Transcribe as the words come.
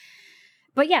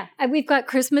But yeah, we've got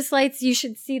Christmas lights. You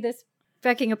should see this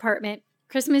fucking apartment.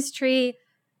 Christmas tree,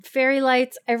 fairy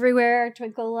lights everywhere,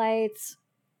 twinkle lights.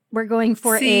 We're going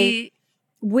for a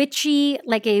witchy,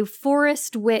 like a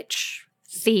forest witch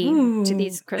theme to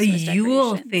these Christmas a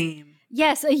Yule decorations. theme.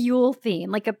 Yes, a Yule theme,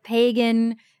 like a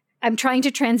pagan. I'm trying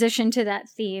to transition to that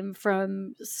theme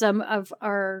from some of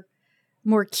our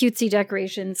more cutesy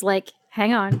decorations. Like,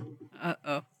 hang on.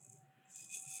 Uh-oh.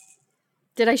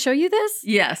 Did I show you this?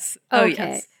 Yes. Okay. Oh,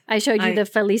 yes. I showed you the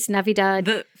Feliz Navidad.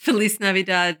 The Feliz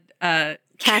Navidad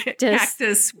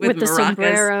cactus with the maracas.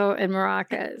 sombrero and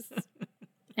maracas.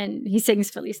 And he sings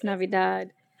Feliz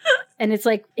Navidad. And it's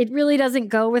like, it really doesn't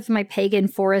go with my pagan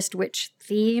forest witch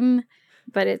theme,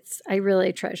 but I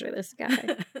really treasure this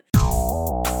guy.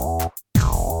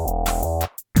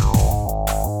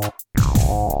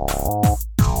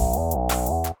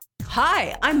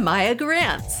 Hi, I'm Maya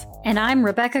Garantz. And I'm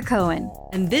Rebecca Cohen.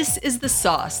 And this is The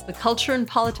Sauce, the culture and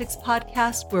politics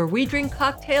podcast where we drink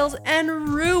cocktails and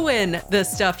ruin the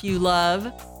stuff you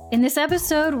love. In this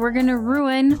episode, we're going to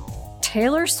ruin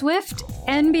Taylor Swift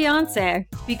and Beyonce.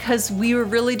 Because we were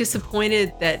really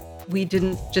disappointed that we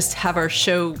didn't just have our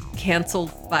show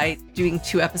canceled by doing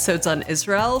 2 episodes on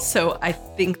Israel. So I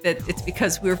think that it's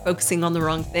because we were focusing on the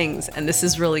wrong things. And this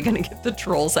is really going to get the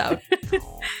trolls out.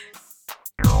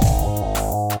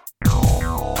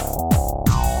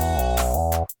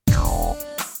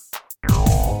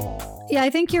 Yeah, I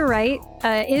think you're right.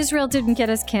 Israel didn't get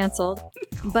us canceled,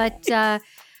 but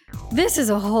this is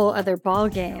a whole other ball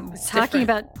game. Talking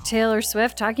about Taylor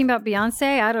Swift, talking about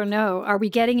Beyonce, I don't know. Are we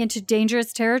getting into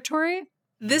dangerous territory?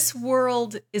 This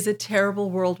world is a terrible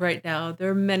world right now. There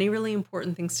are many really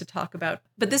important things to talk about,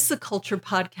 but this is a culture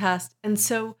podcast. And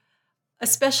so,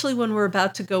 especially when we're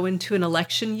about to go into an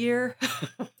election year,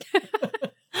 I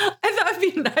thought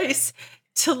it'd be nice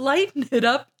to lighten it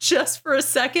up just for a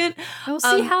second. We'll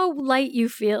see how light you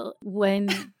feel when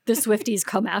the Swifties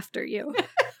come after you.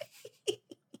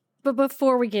 But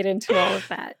before we get into all of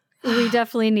that, we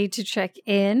definitely need to check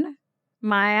in.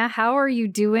 Maya, how are you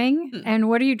doing? And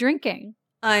what are you drinking?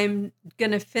 I'm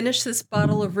going to finish this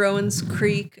bottle of Rowan's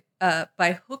Creek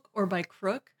by hook or by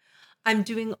crook. I'm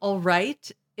doing all right.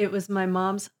 It was my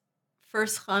mom's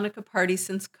first Hanukkah party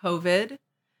since COVID.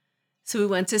 So we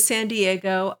went to San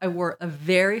Diego. I wore a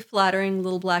very flattering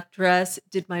little black dress,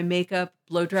 did my makeup,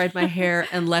 blow dried my hair,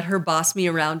 and let her boss me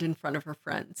around in front of her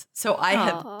friends. So I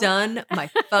have done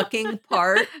my fucking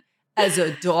part as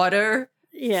a daughter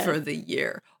for the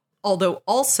year. Although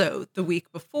also the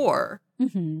week before,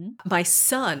 my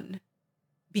son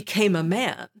became a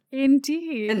man.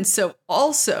 Indeed. And so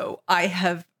also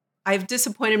I've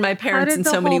disappointed my parents in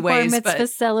so many ways. How did the whole bar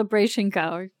mitzvah celebration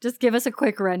go? Just give us a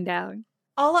quick rundown.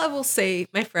 All I will say,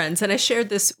 my friends, and I shared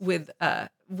this with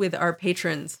our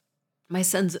patrons, my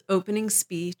son's opening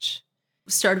speech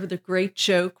started with a great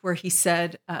joke where he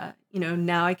said,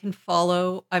 now I can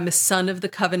follow, I'm a son of the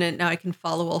covenant, now I can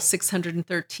follow all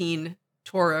 613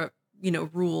 Torah,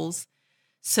 rules.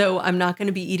 So I'm not going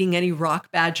to be eating any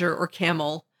rock badger or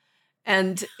camel.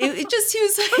 And he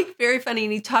was like very funny.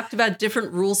 And he talked about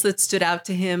different rules that stood out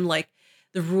to him, like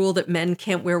the rule that men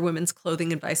can't wear women's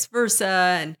clothing and vice versa.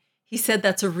 And he said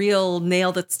that's a real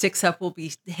nail that sticks up will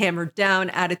be hammered down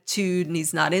attitude, and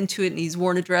he's not into it, and he's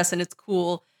worn a dress, and it's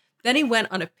cool. Then he went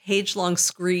on a page-long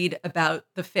screed about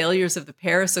the failures of the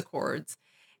Paris Accords.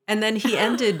 And then he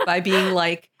ended by being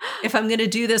like, if I'm going to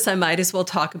do this, I might as well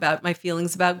talk about my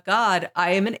feelings about God.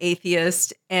 I am an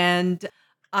atheist, and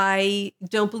I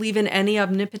don't believe in any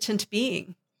omnipotent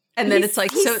being. And then it's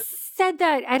like, so said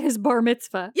that at his bar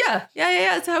mitzvah. Yeah.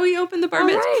 That's how he opened the bar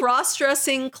mitzvah. Right.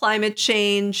 Cross-dressing, climate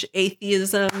change,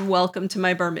 atheism. Welcome to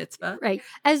my bar mitzvah. Right.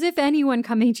 As if anyone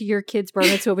coming to your kid's bar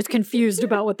mitzvah was confused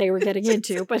about what they were getting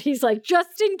into. But he's like,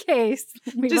 just in case.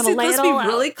 Let's be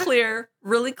really clear.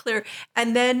 Really clear.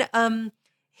 And then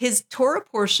his Torah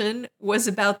portion was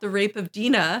about the rape of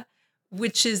Dinah,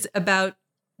 which is about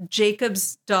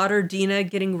Jacob's daughter Dinah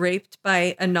getting raped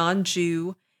by a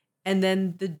non-Jew, and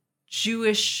then the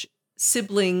Jewish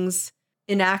siblings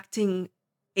enacting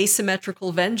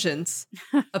asymmetrical vengeance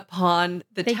upon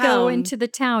the town. They go into the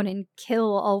town and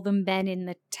kill all the men in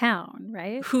the town,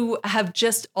 right? Who have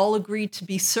just all agreed to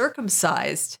be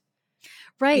circumcised.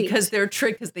 Right. Because they're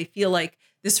tricked, because they feel like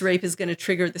this rape is going to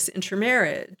trigger this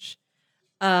intermarriage.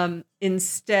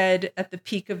 Instead, at the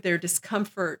peak of their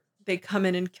discomfort, they come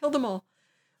in and kill them all,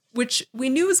 which we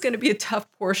knew was going to be a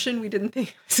tough portion. We didn't think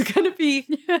it was going to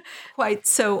be quite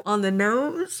so on the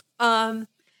nose.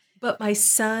 But my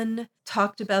son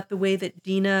talked about the way that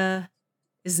Dinah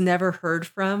is never heard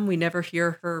from. We never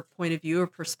hear her point of view or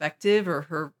perspective or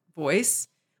her voice.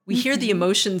 We hear the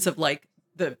emotions of like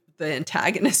the the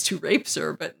antagonist who rapes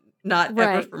her, but not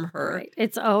ever from her. Right.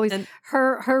 It's always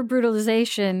her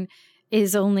brutalization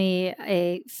is only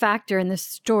a factor in the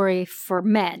story for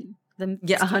men.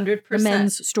 100%. The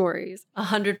men's stories.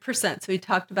 100%. So he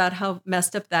talked about how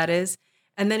messed up that is.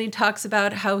 And then he talks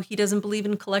about how he doesn't believe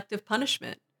in collective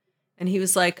punishment. And he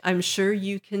was like, I'm sure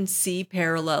you can see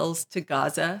parallels to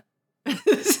Gaza,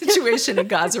 the situation in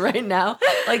Gaza right now.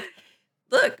 Like,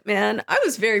 look, man, I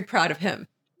was very proud of him.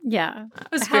 Yeah. I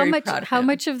was very proud of him. How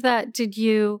much of that did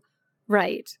you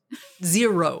write?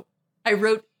 0. I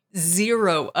wrote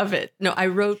 0 of it. No,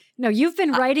 you've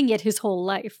been writing it his whole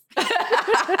life.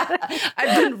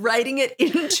 I've been writing it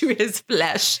into his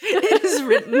flesh. It is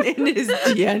written in his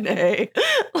DNA.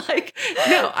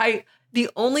 The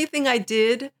only thing I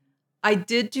did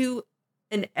do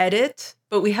an edit,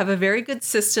 but we have a very good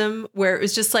system where it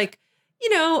was just like,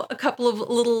 a couple of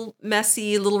little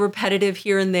messy, little repetitive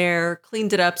here and there,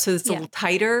 cleaned it up so it's a little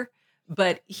tighter.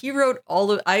 But he wrote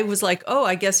I was like, oh,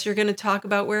 I guess you're going to talk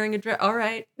about wearing a dress. All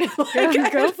right.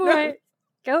 Go for it.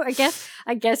 Go.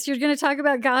 I guess you're going to talk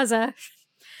about Gaza.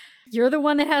 You're the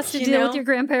one that has to deal with your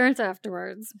grandparents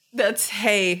afterwards.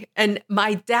 And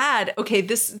my dad,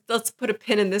 let's put a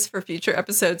pin in this for future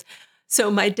episodes. So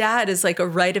my dad is like a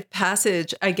rite of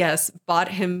passage, I guess, bought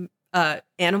him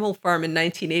Animal Farm in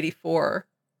 1984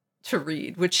 to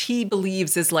read, which he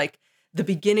believes is like the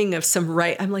beginning of some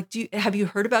right. I'm like, have you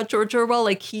heard about George Orwell?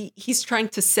 Like he's trying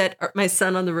to set my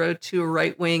son on the road to a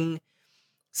right-wing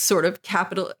sort of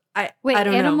capital. I don't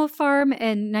know. Animal Farm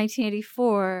in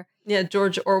 1984. Yeah,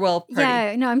 George Orwell party.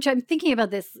 Yeah, no, I'm thinking about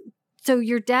this. So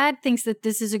your dad thinks that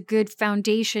this is a good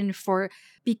foundation for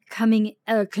becoming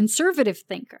a conservative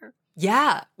thinker.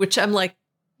 Yeah, which I'm like.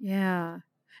 Yeah.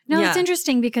 No, it's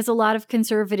interesting because a lot of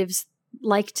conservatives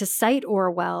like to cite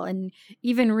Orwell. And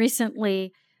even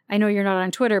recently, I know you're not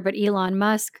on Twitter, but Elon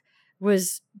Musk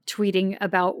was tweeting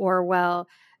about Orwell.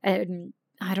 And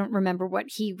I don't remember what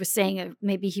he was saying.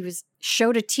 Maybe he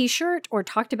showed a T-shirt or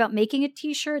talked about making a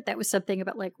T-shirt that was something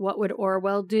about like, what would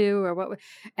Orwell do?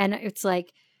 And it's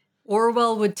like,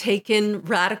 Orwell would take in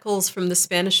radicals from the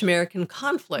Spanish-American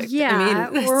conflict. Yeah,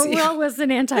 Orwell was an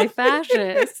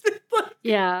anti-fascist.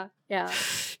 Yeah.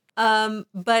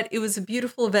 But it was a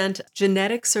beautiful event.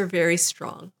 Genetics are very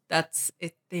strong. That's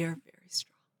it. They are very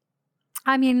strong.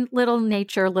 I mean, little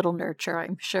nature, little nurture,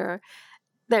 I'm sure.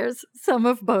 There's some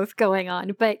of both going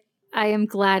on, but I am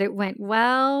glad it went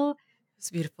well.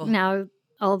 It's beautiful. Now,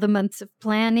 all the months of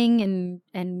planning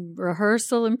and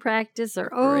rehearsal and practice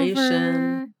are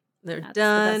over. They're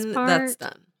done. That's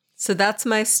done. So that's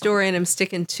my story, and I'm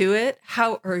sticking to it.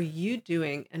 How are you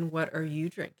doing, and what are you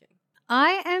drinking?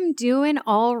 I am doing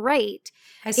all right.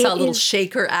 I saw a little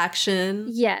shaker action.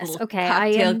 Yes. Okay.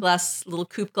 Cocktail glass, little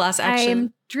coupe glass action. I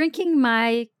am drinking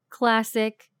my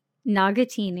classic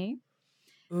Nagatini,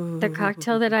 the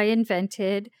cocktail that I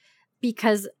invented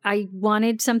because I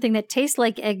wanted something that tastes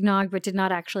like eggnog but did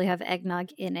not actually have eggnog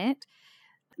in it.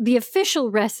 The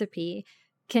official recipe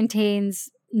contains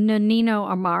Nonino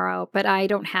Amaro, but I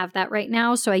don't have that right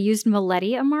now. So I used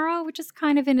Maletti Amaro, which is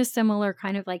kind of in a similar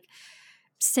kind of like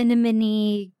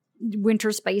cinnamony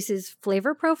winter spices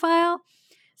flavor profile.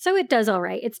 So it does all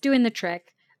right. It's doing the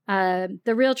trick. The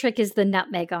real trick is the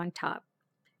nutmeg on top.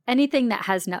 Anything that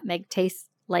has nutmeg tastes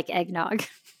like eggnog.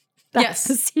 That's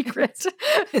the secret.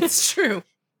 It's true.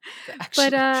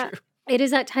 True. It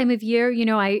is that time of year.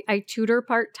 I tutor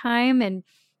part-time and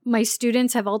my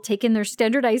students have all taken their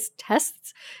standardized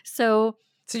tests. So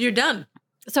you're done.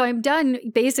 So I'm done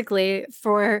basically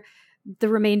for the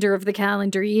remainder of the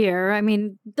calendar year. I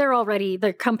mean,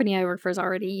 the company I work for is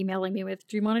already emailing me with,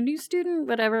 do you want a new student?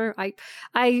 Whatever.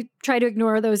 I try to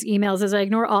ignore those emails as I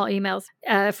ignore all emails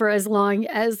for as long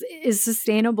as is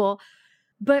sustainable.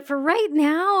 But for right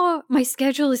now, my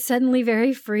schedule is suddenly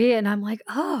very free and I'm like,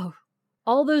 oh,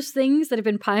 all those things that have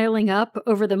been piling up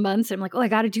over the months. I'm like, oh, I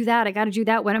got to do that. I got to do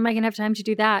that. When am I going to have time to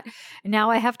do that? And now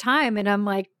I have time. And I'm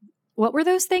like, what were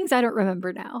those things? I don't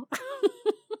remember now.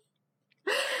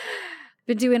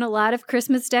 Been doing a lot of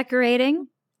Christmas decorating.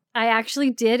 I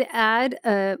actually did add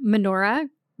a menorah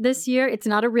this year. It's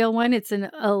not a real one. It's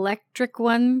an electric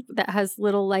one that has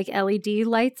little like LED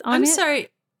lights on it. I'm sorry.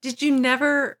 Did you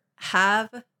never have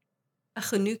a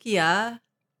Chanukiah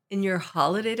in your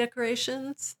holiday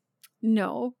decorations?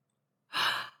 No.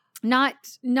 Not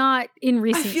in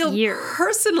recent years. I feel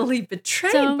personally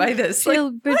betrayed by this.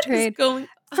 Feel betrayed. What is going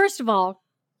on? First of all,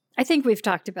 I think we've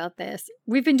talked about this.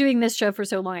 We've been doing this show for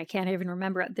so long, I can't even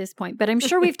remember at this point. But I'm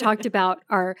sure we've talked about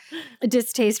our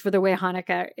distaste for the way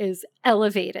Hanukkah is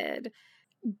elevated.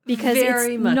 because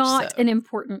Very it's much not so. an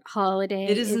important holiday.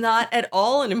 It is not at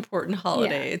all an important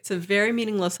holiday. Yeah. It's a very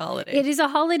meaningless holiday. It is a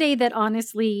holiday that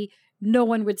honestly no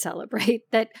one would celebrate,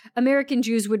 that American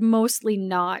Jews would mostly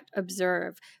not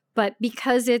observe. But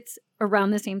because it's around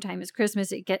the same time as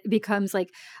Christmas, it becomes like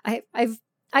I've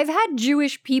had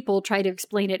Jewish people try to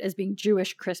explain it as being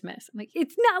Jewish Christmas. I'm like,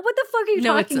 it's not. What the fuck are you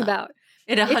talking about?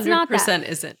 It 100%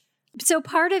 isn't. So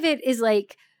part of it is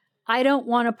like, I don't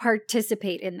want to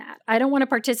participate in that. I don't want to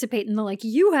participate in the like,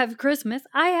 you have Christmas,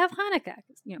 I have Hanukkah.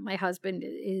 You know, my husband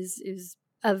is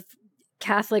of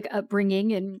Catholic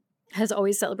upbringing and has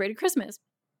always celebrated Christmas.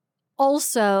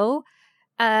 Also,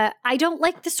 I don't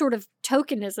like the sort of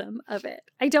tokenism of it.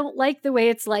 I don't like the way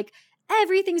it's like,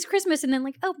 everything's Christmas and then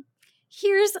like, oh,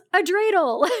 here's a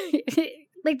dreidel.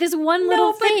 Like this one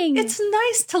little thing. It's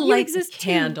nice to light the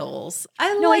candles.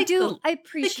 I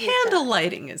appreciate the candle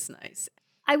lighting is nice.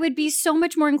 I would be so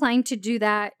much more inclined to do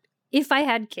that if I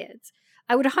had kids.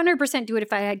 I would 100% do it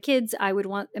if I had kids. I would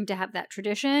want them to have that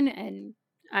tradition. And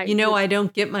I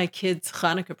don't get my kids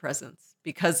Hanukkah presents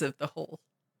because of the whole.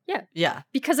 Yeah. Yeah.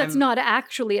 Because it's not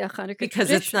actually a Hanukkah because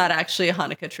tradition. It's not actually a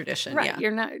Hanukkah tradition. Right. Yeah.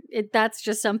 You're not, that's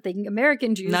just something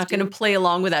American Jews not going to play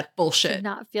along with that bullshit. To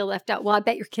not feel left out. Well, I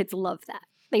bet your kids love that.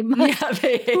 They must. Yeah,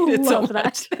 they hate it so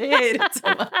much. They hate it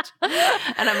so much.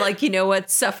 And I'm like, you know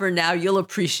what? Suffer now. You'll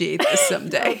appreciate this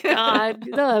someday. Oh, God.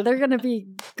 No, they're going to be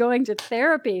going to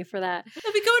therapy for that.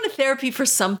 They'll be going to therapy for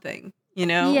something, you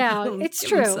know? Yeah, it's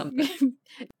true.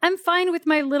 I'm fine with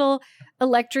my little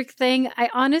electric thing. I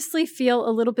honestly feel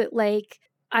a little bit like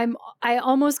I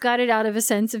almost got it out of a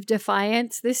sense of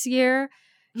defiance this year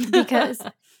because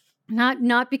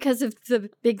not because of the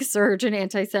big surge in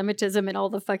anti-Semitism and all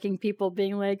the fucking people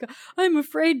being like, I'm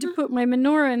afraid to put my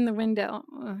menorah in the window.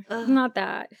 Not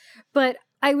that. But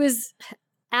I was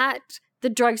at the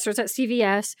drugstores at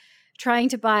CVS trying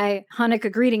to buy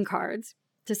Hanukkah greeting cards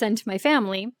to send to my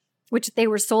family, which they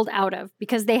were sold out of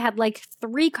because they had like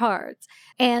 3 cards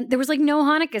and there was like no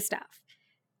Hanukkah stuff.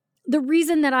 The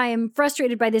reason that I am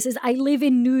frustrated by this is I live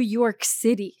in New York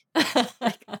City.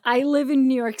 Like, I live in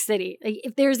New York City. Like,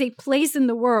 if there's a place in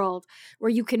the world where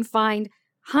you can find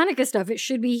Hanukkah stuff, it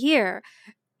should be here.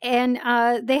 And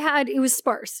it was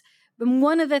sparse. But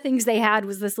one of the things they had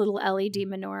was this little LED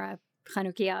menorah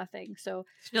Hanukkah thing. So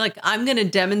you're like, I'm going to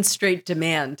demonstrate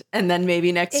demand. And then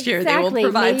maybe next year they will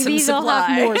provide some supply. Maybe they'll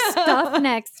have more stuff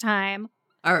next time.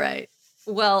 All right.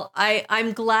 Well,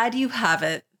 I'm glad you have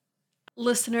it.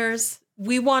 Listeners,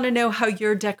 we want to know how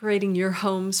you're decorating your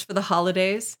homes for the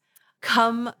holidays.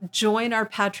 Come join our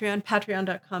Patreon,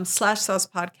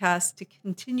 patreon.com/saucepodcast to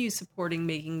continue supporting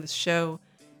making this show.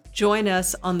 Join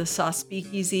us on the Sauce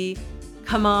Speakeasy.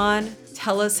 Come on,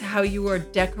 tell us how you are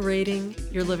decorating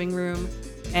your living room,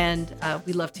 and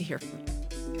we love to hear from you.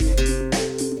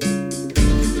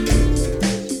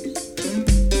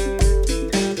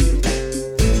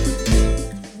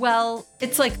 Well,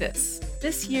 it's like this.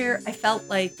 This year, I felt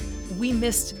like we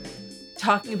missed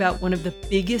talking about one of the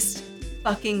biggest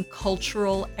fucking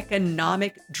cultural,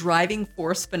 economic driving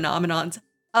force phenomenons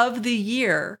of the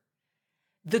year.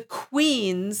 The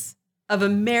queens of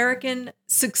American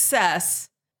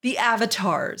success, the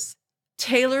avatars,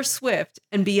 Taylor Swift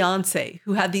and Beyonce,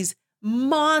 who had these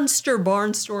monster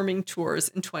barnstorming tours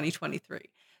in 2023.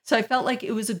 So I felt like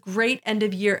it was a great end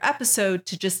of year episode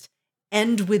to just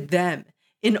end with them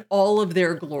in all of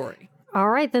their glory. All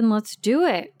right, then let's do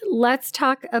it. Let's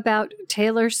talk about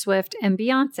Taylor Swift and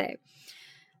Beyonce.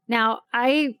 Now,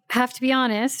 I have to be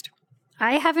honest,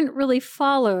 I haven't really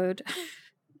followed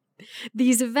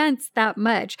these events that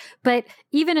much. But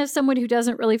even as someone who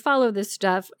doesn't really follow this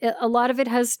stuff, a lot of it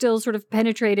has still sort of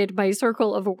penetrated my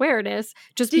circle of awareness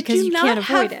just because you can't avoid it.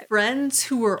 Did you not have friends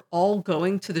who were all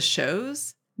going to the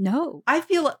shows? No. I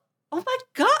feel, oh my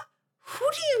God, who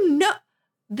do you know?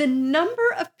 The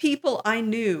number of people I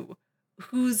knew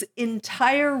whose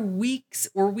entire weeks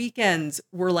or weekends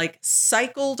were like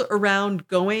cycled around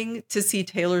going to see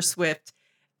Taylor Swift.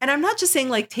 And I'm not just saying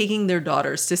like taking their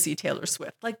daughters to see Taylor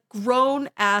Swift, like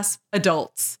grown ass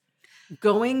adults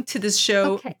going to this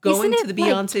show, going to the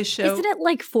Beyonce show. Isn't it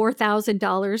like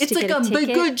 $4,000 to get a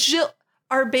ticket?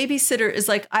 Our babysitter is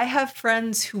like, I have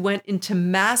friends who went into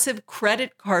massive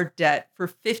credit card debt for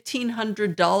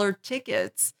 $1,500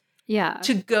 tickets. Yeah.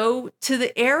 To go to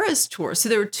the Eras tour. So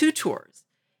there were 2 tours.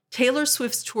 Taylor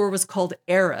Swift's tour was called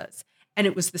Eras, and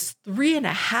it was this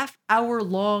 3.5 hour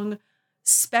long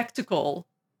spectacle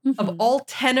of all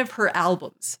 10 of her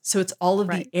albums. So it's all of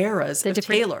the eras of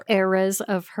Taylor. Eras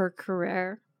of her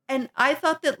career. And I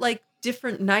thought that like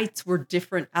different nights were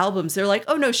different albums. They're like,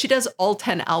 oh no, she does all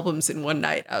 10 albums in one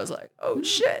night. I was like, oh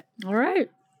shit. All right.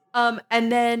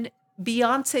 And then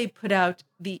Beyonce put out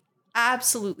the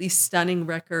absolutely stunning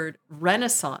record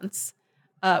Renaissance,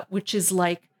 which is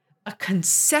like a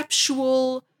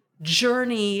conceptual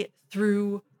journey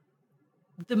through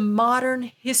the modern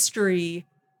history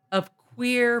of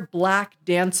queer Black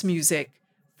dance music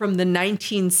from the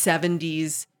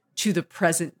 1970s to the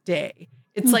present day.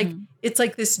 It's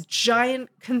like this giant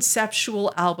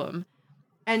conceptual album.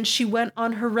 And she went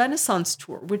on her Renaissance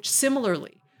tour, which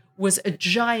similarly was a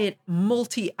giant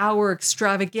multi-hour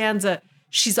extravaganza.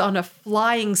 She's on a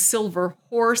flying silver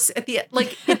horse at the end.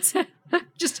 Like, it's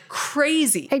just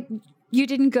crazy. You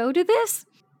didn't go to this?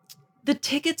 The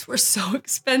tickets were so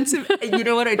expensive. And you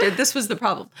know what I did? This was the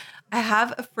problem. I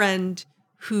have a friend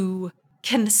who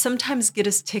can sometimes get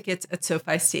us tickets at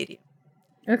SoFi Stadium.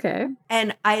 Okay.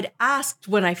 And I'd asked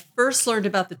when I first learned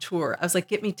about the tour, I was like,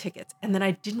 get me tickets. And then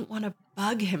I didn't want to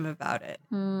bug him about it.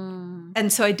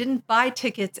 And so I didn't buy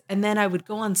tickets. And then I would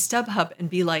go on StubHub and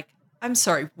be like, I'm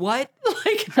sorry, what?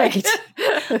 Like, right.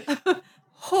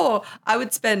 I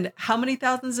would spend how many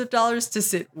thousands of dollars to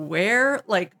sit where?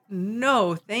 Like,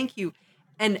 no, thank you.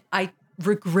 And I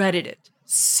regretted it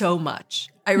so much.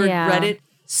 I regret it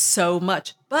so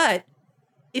much. But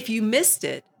if you missed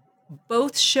it,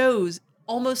 both shows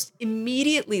almost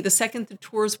immediately, the second the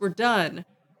tours were done,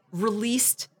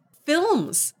 released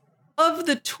films of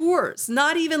the tours.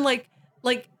 Not even like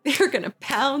they're going to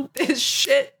pound this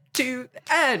shit to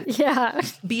the end. Yeah.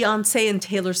 Beyonce and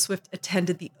Taylor Swift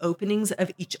attended the openings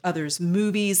of each other's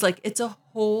movies. Like, it's a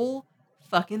whole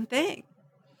fucking thing.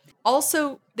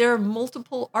 Also, there are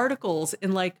multiple articles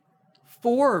in like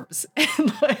Forbes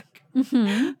and like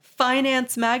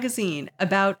Finance Magazine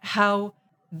about how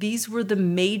these were the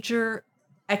major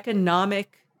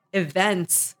economic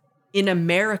events in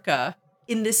America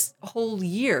in this whole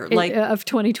year, like of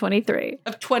 2023.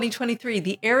 Of 2023.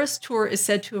 The Eras Tour is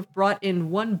said to have brought in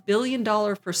 $1 billion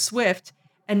for Swift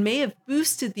and may have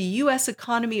boosted the U.S.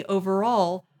 economy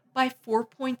overall by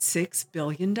 $4.6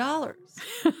 billion.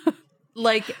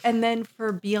 Like, and then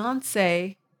for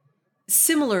Beyonce,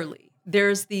 similarly,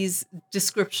 there's these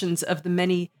descriptions of the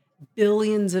many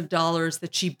billions of dollars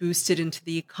that she boosted into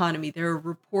the economy. There are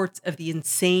reports of the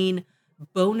insane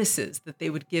bonuses that they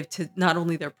would give to not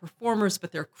only their performers,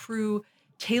 but their crew.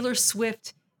 Taylor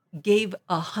Swift gave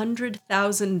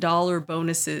 $100,000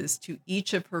 bonuses to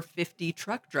each of her 50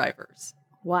 truck drivers.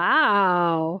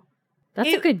 Wow.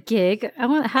 That's a good gig.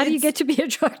 How do you get to be a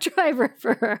truck driver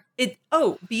for her?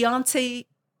 Beyonce,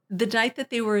 the night that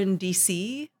they were in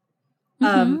DC,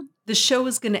 the show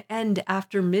was going to end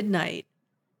after midnight.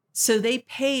 So they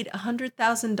paid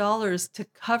 $100,000 to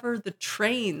cover the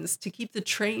trains, to keep the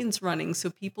trains running so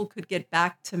people could get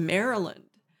back to Maryland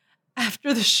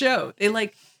after the show. They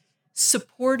like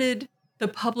supported the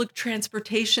public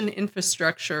transportation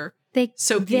infrastructure. They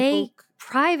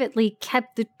privately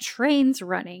kept the trains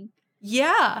running.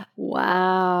 Yeah.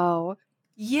 Wow.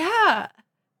 Yeah.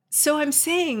 So I'm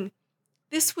saying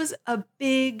this was a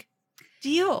big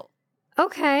deal.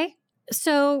 Okay.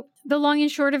 So the long and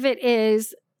short of it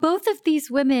is both of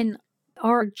these women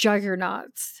are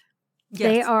juggernauts. Yes.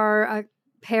 They are a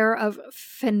pair of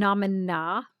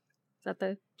phenomena. Is that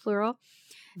the plural?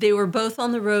 They were both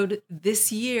on the road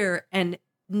this year, and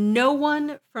no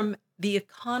one from The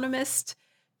Economist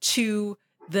to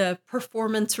the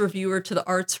performance reviewer to the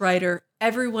arts writer,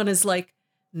 everyone is like,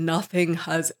 nothing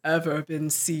has ever been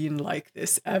seen like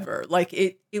this ever. Like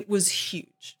it was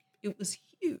huge. It was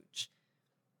huge.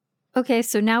 Okay,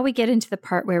 so now we get into the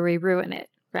part where we ruin it,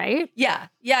 right? Yeah.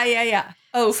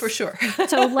 Oh, for sure.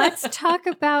 So let's talk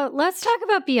about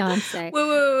Beyonce.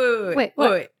 Wait.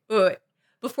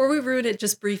 Before we ruin it,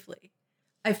 just briefly,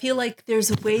 I feel like there's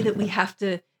a way that we have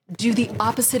to do the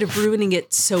opposite of ruining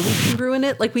it so we can ruin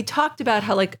it. Like we talked about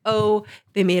how like, oh,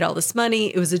 they made all this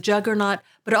money. It was a juggernaut.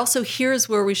 But also here's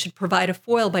where we should provide a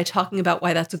foil by talking about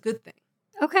why that's a good thing.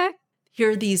 Okay.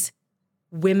 Here are these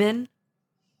women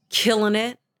killing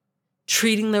it,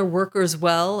 treating their workers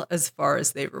well as far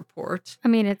as they report. I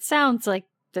mean, it sounds like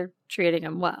they're treating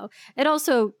them well. It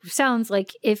also sounds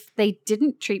like if they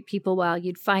didn't treat people well,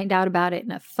 you'd find out about it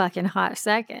in a fucking hot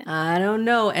second. I don't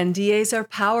know. NDAs are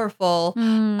powerful.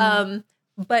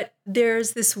 But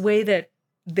there's this way that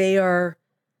they are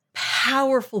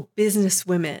powerful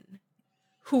businesswomen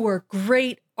who are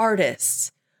great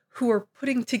artists, who are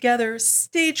putting together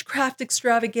stagecraft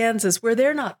extravaganzas where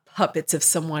they're not puppets of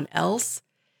someone else.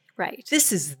 Right.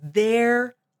 This is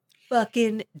their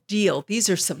fucking deal. These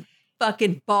are some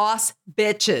fucking boss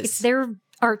bitches. It's their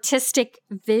artistic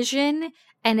vision,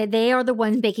 and they are the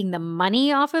ones making the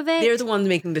money off of it. They're the ones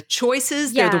making the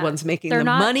choices. Yeah. They're the ones making the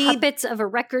money. They're not puppets of a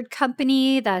record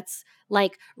company that's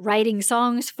like writing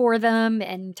songs for them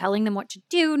and telling them what to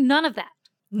do. None of that.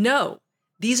 No.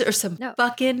 These are some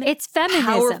fucking it's feminism.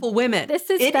 Powerful women. This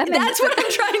is feminism. That's what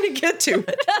I'm trying to get to.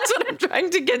 That's what I'm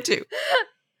trying to get to.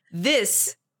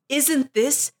 Isn't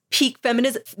this peak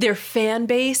feminism? Their fan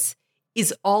base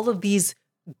is all of these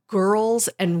girls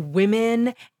and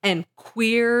women and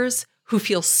queers who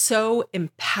feel so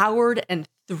empowered and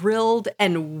thrilled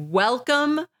and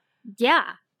welcome.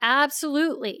 Yeah,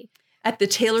 absolutely. At the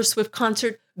Taylor Swift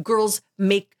concert, girls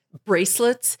make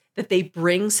bracelets that they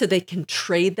bring so they can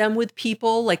trade them with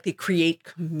people. Like they create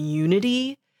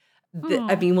community.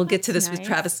 We'll get to this with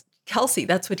Travis Kelce.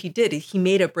 That's what he did. He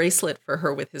made a bracelet for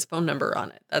her with his phone number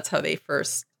on it. That's how they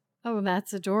first. Oh,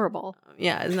 that's adorable.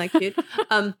 Yeah, isn't that cute?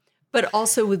 But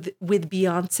also with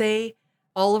Beyonce,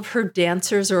 all of her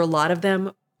dancers, or a lot of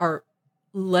them, are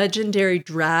legendary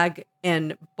drag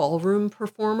and ballroom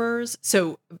performers.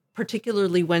 So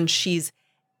particularly when she's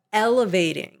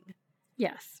elevating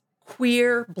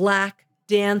queer Black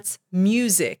dance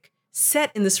music set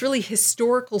in this really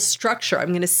historical structure. I'm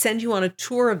going to send you on a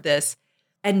tour of this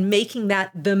and making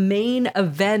that the main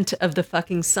event of the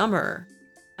fucking summer.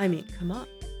 I mean, come on.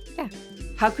 Yeah.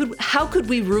 How could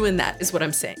we ruin that is what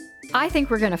I'm saying. I think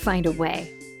we're going to find a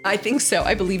way. I think so.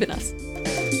 I believe in us.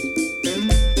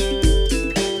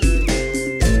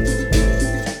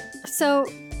 So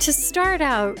to start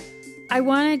out, I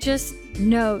want to just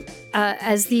note,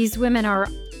 as these women are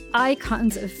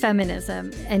icons of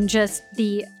feminism and just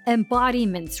the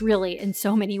embodiments, really, in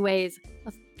so many ways,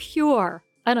 of pure,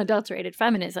 unadulterated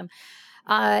feminism,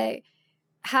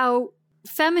 how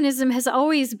feminism has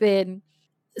always been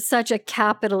such a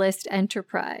capitalist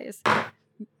enterprise.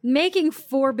 Making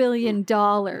 $4 billion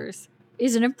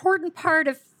is an important part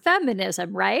of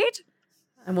feminism, right?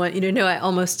 I want you to know I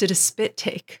almost did a spit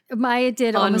take. Maya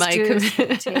did on almost my do a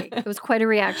spit take. It was quite a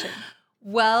reaction.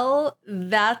 Well,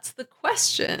 that's the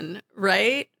question,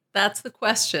 right? That's the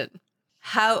question.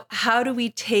 How do we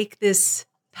take this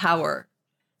power?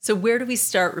 So where do we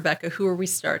start, Rebecca? Who are we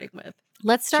starting with?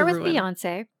 Let's start with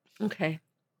Beyonce. Okay.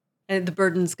 And the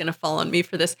burden's going to fall on me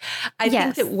for this. I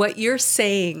think that what you're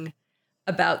saying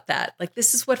about that, like,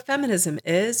 this is what feminism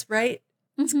is, right?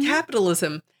 It's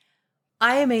capitalism.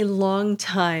 I am a long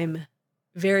time,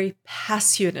 very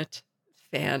passionate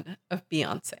fan of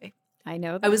Beyonce. I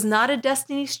know that. I was not a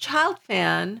Destiny's Child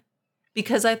fan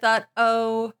because I thought,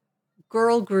 oh,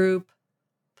 girl group,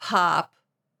 pop,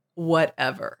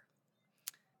 whatever.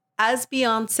 As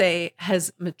Beyonce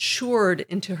has matured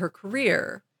into her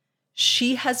career,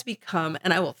 she has become,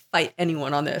 and I will fight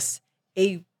anyone on this,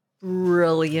 a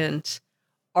brilliant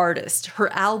artist.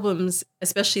 Her albums,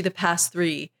 especially the past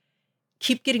 3,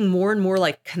 keep getting more and more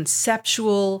like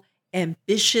conceptual,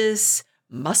 ambitious,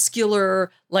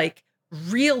 muscular, like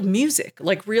real music,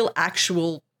 like real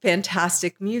actual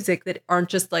fantastic music that aren't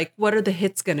just like, what are the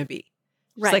hits going to be?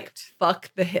 Right. Like,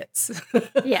 fuck the hits.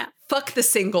 Yeah. Fuck the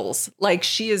singles. Like,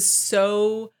 she is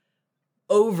so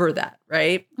over that,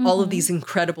 right? All of these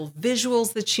incredible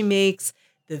visuals that she makes,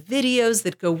 the videos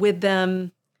that go with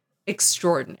them,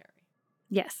 extraordinary.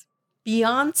 Yes.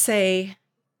 Beyonce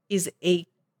is a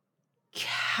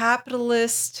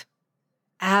capitalist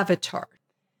avatar.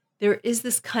 There is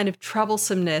this kind of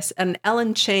troublesomeness. And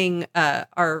Ellen Chang,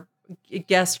 our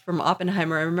guest from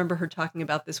Oppenheimer, I remember her talking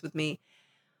about this with me.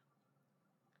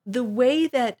 The way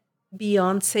that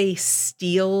Beyonce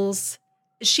steals,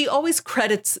 she always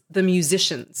credits the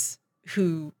musicians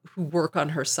who work on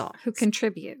her songs. Who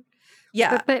contribute.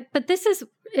 Yeah. But this is,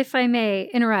 if I may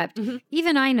interrupt,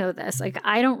 even I know this. Like,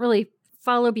 I don't really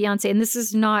follow Beyonce. And this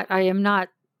is not, I am not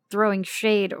throwing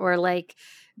shade or like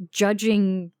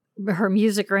judging her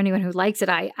music or anyone who likes it.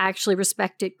 I actually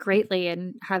respect it greatly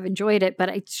and have enjoyed it, but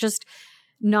it's just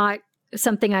not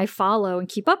something I follow and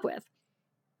keep up with.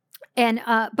 And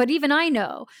but even I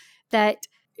know that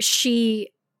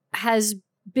she has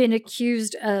been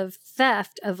accused of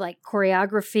theft of like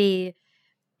choreography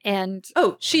and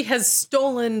she has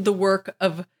stolen the work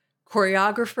of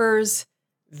choreographers,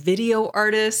 video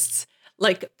artists,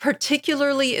 like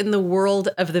particularly in the world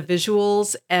of the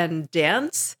visuals and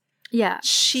dance. Yeah.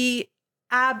 She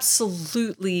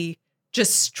absolutely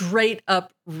just straight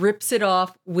up rips it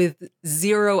off with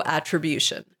zero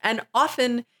attribution. And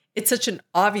often it's such an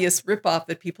obvious ripoff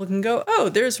that people can go, oh,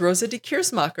 there's Rosa de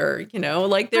Keersmacher,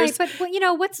 like there's. Right,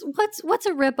 but what's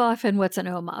a ripoff and what's an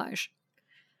homage?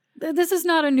 This is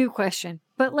not a new question,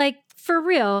 but like for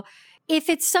real, if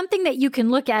it's something that you can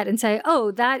look at and say,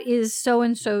 oh, that is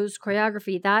so-and-so's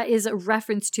choreography, that is a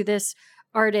reference to this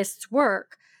artist's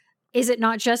work, is it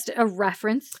not just a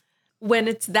reference? When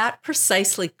it's that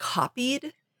precisely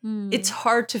copied, it's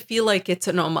hard to feel like it's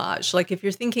an homage. Like if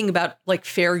you're thinking about like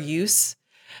fair use,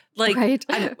 like, Right.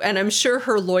 and I'm sure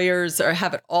her lawyers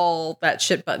have it all that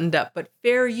shit buttoned up, but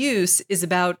fair use is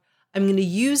about, I'm going to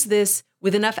use this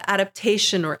with enough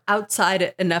adaptation or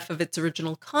outside enough of its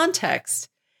original context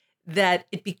that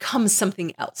it becomes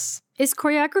something else. Is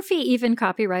choreography even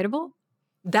copyrightable?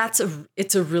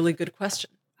 It's a really good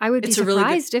question. I would be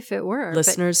surprised if it were.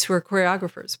 Listeners who are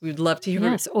choreographers, we'd love to hear.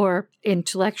 Yes, or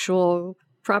intellectual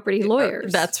property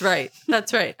lawyers. That's right.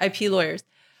 That's right. IP lawyers.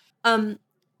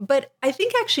 But I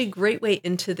think actually a great way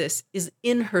into this is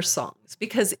in her songs,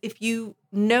 because if you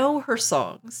know her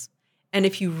songs and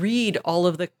if you read all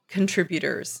of the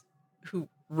contributors who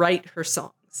write her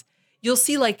songs, you'll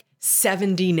see like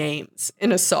 70 names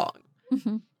in a song.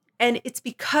 Mm-hmm. And it's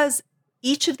because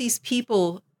each of these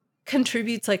people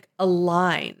contributes like a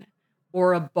line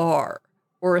or a bar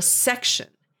or a section.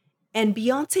 And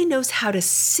Beyonce knows how to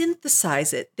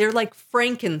synthesize it. They're like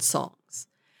Franken songs.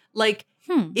 Like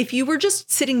if you were just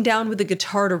sitting down with a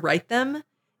guitar to write them,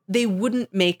 they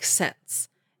wouldn't make sense.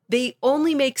 They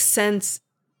only make sense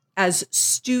as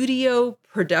studio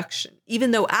production,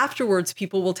 even though afterwards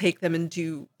people will take them and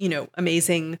do,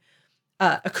 amazing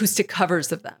acoustic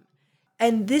covers of them.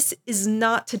 And this is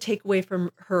not to take away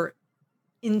from her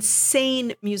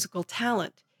insane musical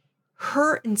talent.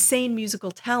 Her insane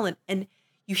musical talent, and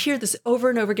you hear this over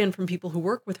and over again from people who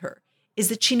work with her, is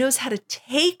that she knows how to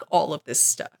take all of this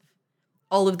stuff,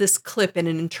 all of this clip and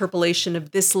an interpolation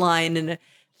of this line and a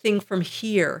thing from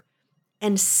here,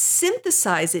 and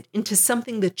synthesize it into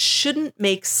something that shouldn't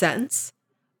make sense,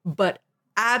 but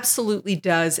absolutely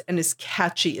does and is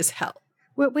catchy as hell.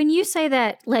 When you say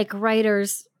that, like,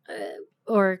 writers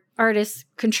or artists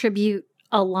contribute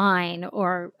a line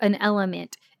or an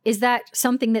element, is that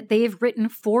something that they've written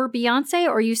for Beyonce,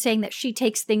 or are you saying that she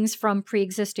takes things from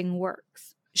pre-existing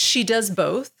works? She does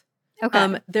both.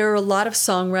 Okay. There are a lot of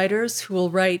songwriters who will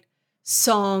write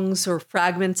songs or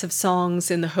fragments of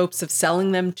songs in the hopes of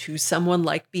selling them to someone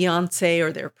like Beyonce,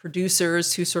 or their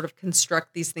producers who sort of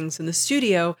construct these things in the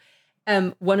studio.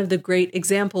 One of the great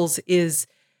examples is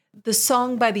the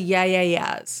song by the Yeah Yeah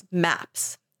Yeahs,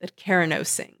 Maps, that Karen O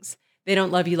sings. They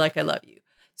don't love you like I love you.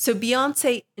 So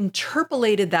Beyonce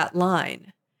interpolated that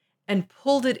line and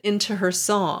pulled it into her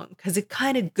song because it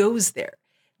kind of goes there.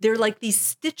 They're like these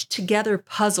stitched together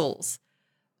puzzles.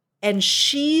 And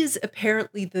she's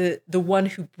apparently the one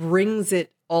who brings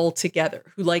it all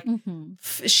together, who like,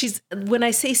 she's, when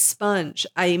I say sponge,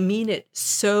 I mean it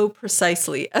so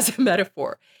precisely as a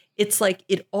metaphor. It's like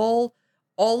it all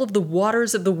of the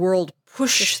waters of the world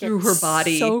push through her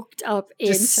body. Soaked up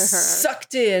into her.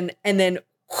 Sucked in, and then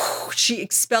she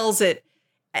expels it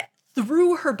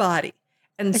through her body.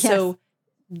 And so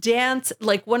dance,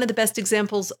 like one of the best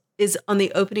examples is on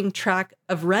the opening track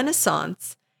of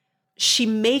Renaissance. She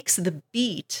makes the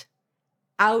beat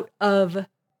out of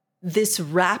this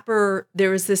rapper.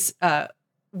 There is this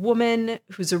woman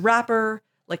who's a rapper,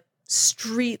 like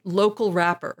street local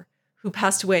rapper, who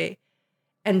passed away.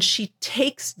 And she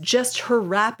takes just her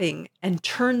rapping and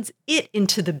turns it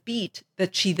into the beat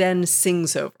that she then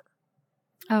sings over.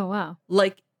 Oh, wow.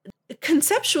 Like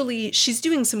conceptually, she's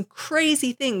doing some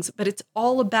crazy things, but it's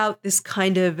all about this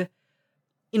kind of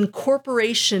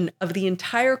incorporation of the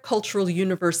entire cultural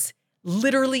universe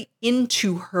literally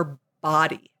into her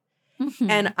body.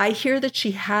 And I hear that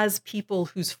she has people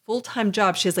whose full-time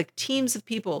job, she has like teams of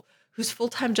people whose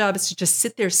full-time job is to just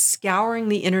sit there scouring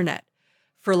the internet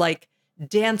for like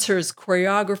dancers,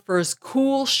 choreographers,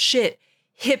 cool shit,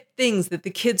 hip things that the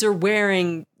kids are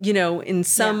wearing, in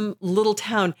some little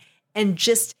town. And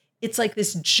just, it's like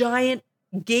this giant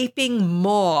gaping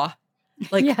maw,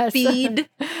 like feed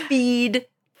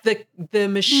the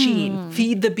machine,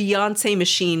 feed the Beyonce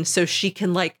machine so she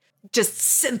can like just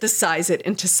synthesize it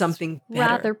into something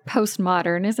better. Rather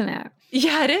postmodern, isn't it?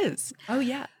 Yeah, it is. Oh,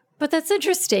 yeah. But that's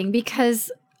interesting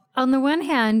because on the one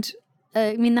hand,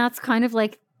 I mean, that's kind of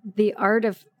like the art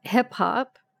of hip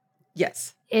hop.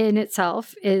 Yes. In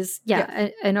itself is,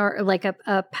 an art, like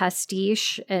a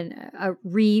pastiche and a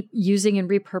reusing and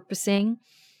repurposing.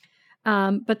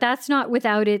 But that's not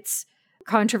without its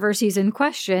controversies and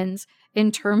questions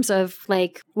in terms of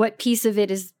like what piece of it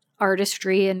is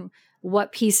artistry and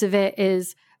what piece of it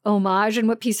is homage and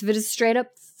what piece of it is straight up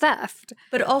theft.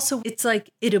 But also it's like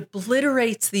it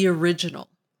obliterates the original.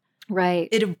 Right.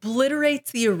 It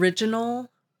obliterates the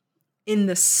original in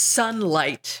the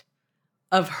sunlight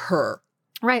of her.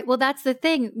 Right. Well, that's the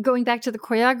thing. Going back to the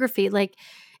choreography, like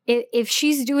if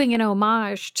she's doing an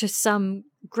homage to some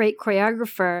great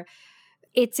choreographer,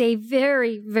 it's a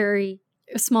very, very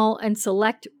small and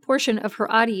select portion of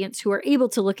her audience who are able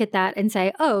to look at that and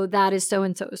say, oh, that is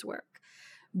so-and-so's work.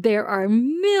 There are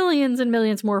millions and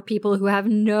millions more people who have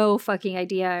no fucking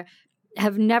idea,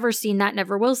 have never seen that,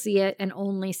 never will see it, and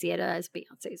only see it as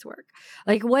Beyonce's work.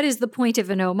 Like, what is the point of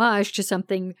an homage to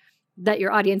something that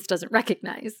your audience doesn't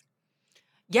recognize?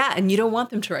 Yeah, and you don't want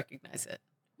them to recognize it.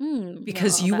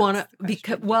 Because you want to,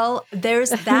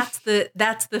 that's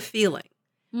the feeling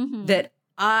that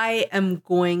I am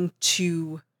going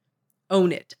to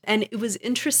own it. And it was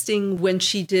interesting when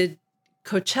she did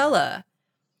Coachella,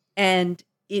 and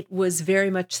it was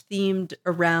very much themed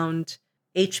around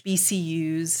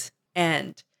HBCUs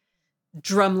and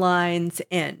drum lines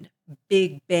and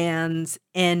big bands.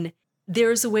 And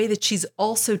there's a way that she's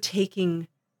also taking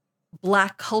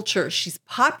Black culture, she's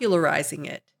popularizing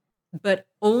it, but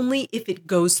only if it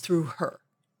goes through her.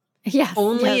 Yes.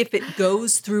 Only if it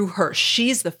goes through her.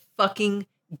 She's the fucking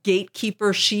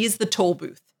gatekeeper. She's the toll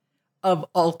booth of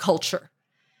all culture.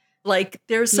 Like,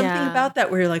 there's something about that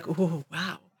where you're like, oh,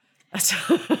 wow.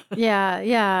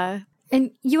 Yeah.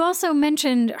 And you also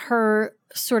mentioned her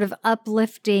sort of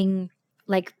uplifting,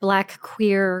 like, Black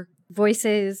queer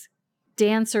voices,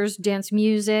 dancers, dance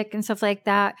music, and stuff like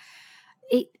that.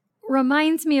 It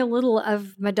reminds me a little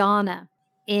of Madonna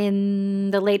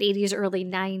in the late 80s, early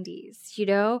 90s, you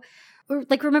know?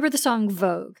 Like, remember the song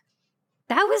Vogue?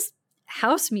 That was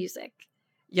house music.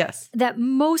 Yes. That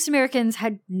most Americans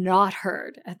had not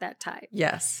heard at that time.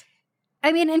 Yes.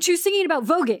 I mean, and she was singing about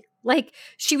voguing. Like,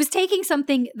 she was taking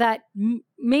something that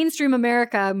mainstream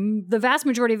America, the vast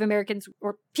majority of Americans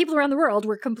or people around the world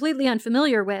were completely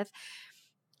unfamiliar with,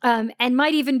 and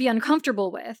might even be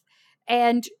uncomfortable with.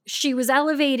 And she was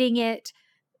elevating it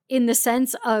in the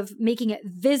sense of making it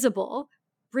visible,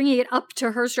 bringing it up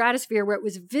to her stratosphere where it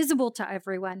was visible to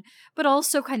everyone, but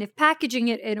also kind of packaging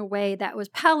it in a way that was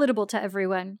palatable to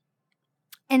everyone.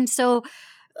 And so,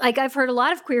 like, I've heard a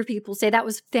lot of queer people say that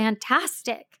was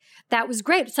fantastic. That was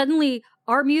great. Suddenly,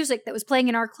 our music that was playing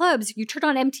in our clubs, you turned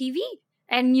on MTV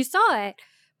and you saw it.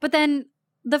 But then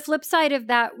the flip side of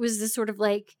that was this sort of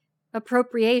like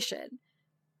appropriation.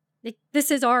 Like, this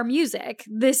is our music.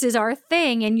 This is our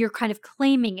thing. And you're kind of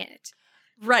claiming it.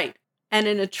 Right. And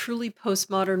in a truly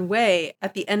postmodern way,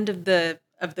 at the end of the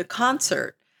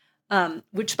concert,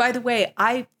 which, by the way,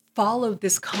 I followed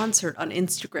this concert on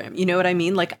Instagram. You know what I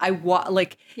mean? Like,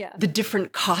 the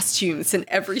different costumes in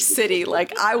every city.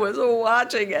 Like, I was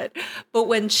watching it. But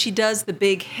when she does the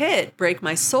big hit, "Break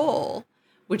My Soul,"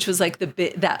 which was like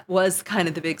that was kind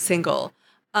of the big single,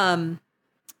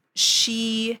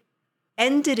 she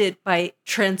ended it by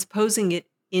transposing it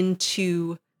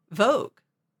into Vogue.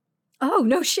 Oh,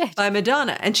 no shit. By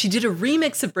Madonna. And she did a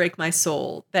remix of "Break My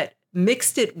Soul" that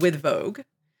mixed it with Vogue.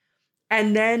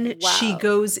 And then she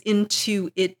goes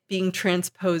into it being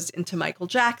transposed into Michael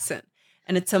Jackson.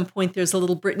 And at some point, there's a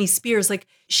little Britney Spears. Like,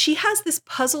 she has this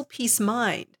puzzle piece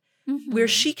mind where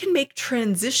she can make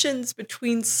transitions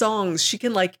between songs. She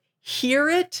can, like, hear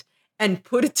it and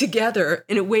put it together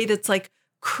in a way that's, like,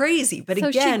 crazy. But so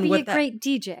again, she'd be a great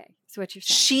DJ, is what you're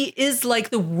saying. She is like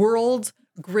the world's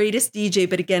greatest DJ.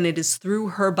 But again, it is through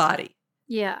her body.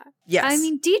 Yeah. Yes. I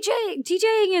mean,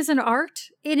 DJing is an art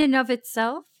in and of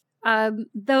itself.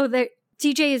 Though the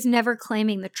DJ is never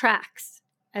claiming the tracks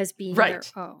as being their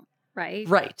own, right?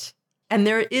 Right. And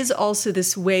there is also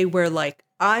this way where, like,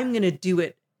 I'm going to do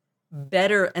it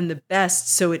better and the best,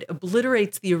 so it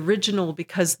obliterates the original,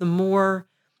 because the more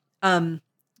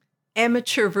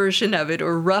amateur version of it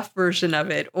or rough version of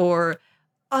it or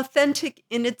authentic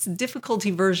in its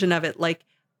difficulty version of it, like,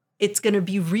 it's going to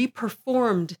be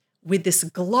reperformed with this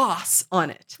gloss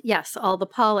on it. Yes, all the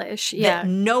polish. Yeah. That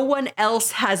no one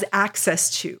else has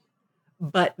access to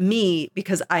but me,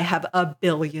 because I have $1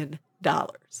 billion.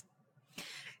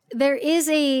 There is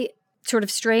a sort of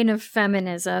strain of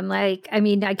feminism, like, I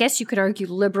mean, I guess you could argue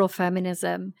liberal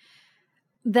feminism,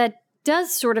 that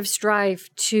does sort of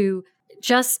strive to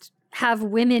just have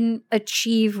women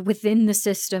achieve within the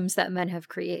systems that men have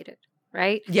created.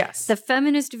 Right? Yes. The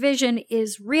feminist vision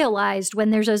is realized when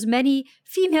there's as many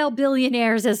female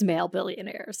billionaires as male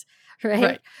billionaires,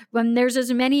 right? When there's as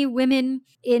many women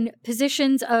in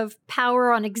positions of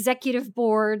power on executive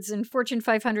boards and Fortune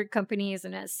 500 companies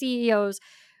and as CEOs,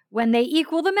 when they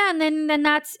equal the men, then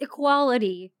that's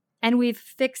equality. And we've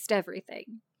fixed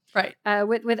everything. Right.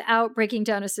 Without breaking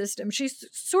down a system. She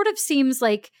sort of seems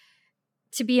like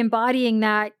to be embodying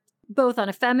that both on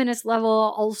a feminist level,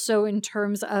 also in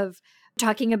terms of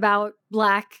talking about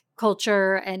Black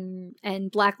culture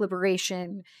and Black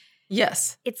liberation.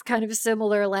 Yes. It's kind of a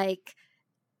similar, like,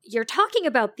 you're talking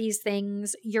about these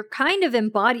things, you're kind of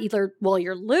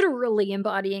you're literally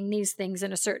embodying these things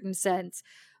in a certain sense.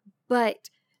 But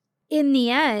in the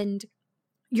end,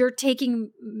 you're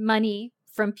taking money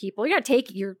from people.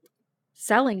 You're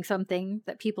selling something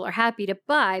that people are happy to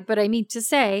buy. But I mean to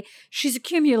say, she's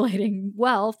accumulating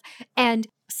wealth and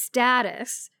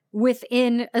status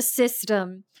within a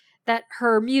system that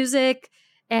her music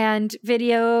and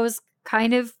videos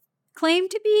kind of claim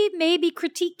to be maybe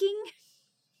critiquing.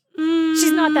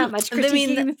 She's not that much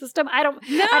critiquing the system. I don't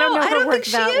know her work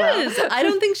that well. I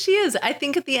don't think she is. I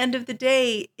think at the end of the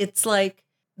day, it's like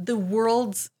the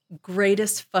world's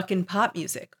greatest fucking pop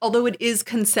music. Although it is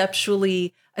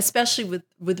conceptually, especially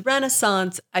with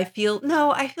Renaissance, I feel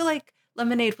like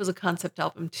Lemonade was a concept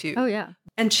album too. Oh yeah.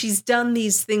 And she's done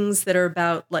these things that are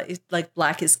about like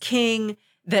Black is King,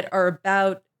 that are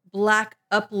about Black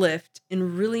uplift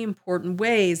in really important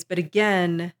ways. But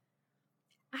again,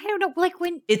 I don't know. Like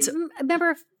I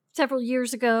remember several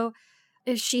years ago,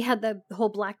 she had the whole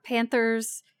Black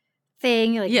Panthers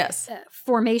thing, like yes,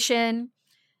 formation.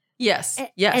 Yes.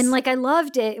 And like, I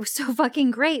loved it. It was so fucking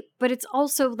great. But it's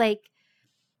also like,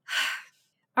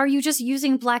 are you just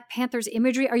using Black Panther's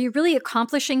imagery? Are you really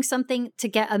accomplishing something to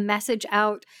get a message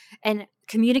out and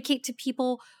communicate to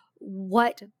people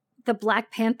what the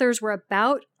Black Panthers were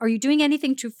about? Are you doing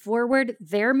anything to forward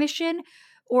their mission?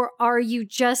 Or are you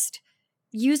just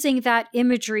using that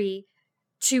imagery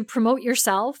to promote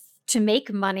yourself, to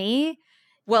make money?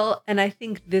 Well, and I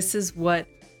think this is what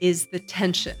is the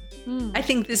tension. I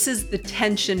think this is the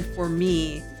tension for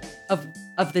me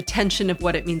of the tension of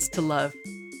what it means to love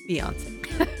Beyonce.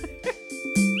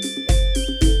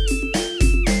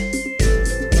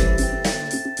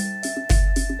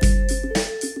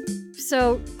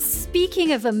 So,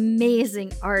 speaking of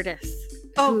amazing artists.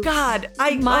 Oh God,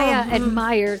 Maya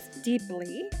admires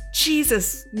deeply.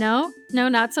 Jesus. No,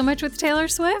 not so much with Taylor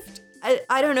Swift.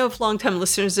 I don't know if longtime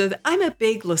listeners know that I'm a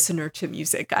big listener to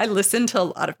music. I listen to a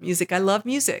lot of music. I love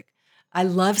music. I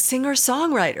love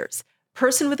singer-songwriters.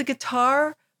 Person with a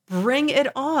guitar, bring it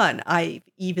on. I've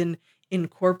even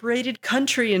incorporated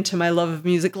country into my love of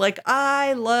music. Like,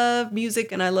 I love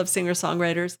music and I love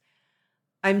singer-songwriters.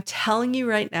 I'm telling you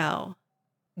right now,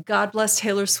 God bless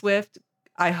Taylor Swift.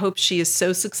 I hope she is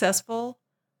so successful.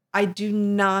 I do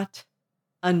not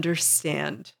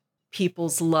understand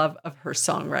people's love of her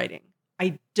songwriting.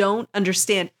 I don't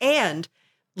understand. And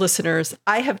listeners,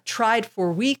 I have tried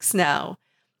for weeks now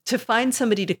to find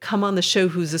somebody to come on the show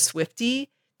who's a Swiftie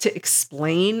to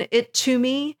explain it to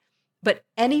me. But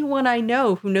anyone I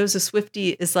know who knows a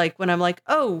Swiftie is like, when I'm like,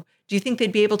 oh, do you think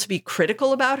they'd be able to be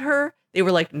critical about her? They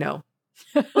were like, no.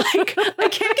 Like, I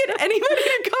can't get anybody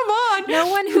to come on. No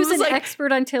one who's an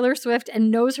expert on Taylor Swift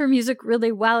and knows her music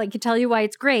really well and can tell you why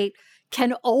it's great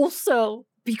can also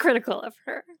be critical of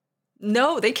her.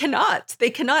 No, they cannot. They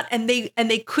cannot. And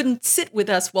they couldn't sit with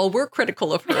us while we're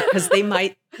critical of her because they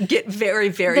might get very,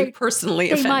 very personally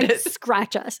offended. They might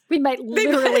scratch us. We might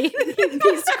literally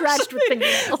be scratched with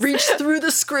fingernails. Reach through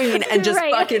the screen and just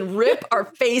fucking rip our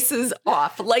faces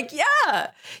off. Like,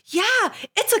 yeah,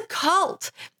 it's a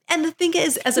cult. And the thing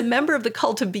is, as a member of the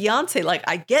cult of Beyonce, like,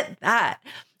 I get that.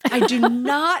 I do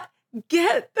not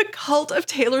get the cult of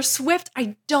Taylor Swift.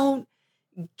 I don't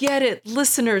get it.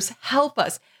 Listeners, help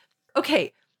us.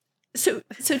 Okay, so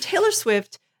Taylor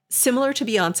Swift, similar to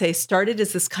Beyonce, started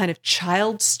as this kind of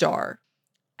child star,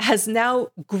 has now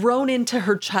grown into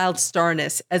her child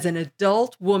starness as an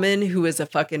adult woman who is a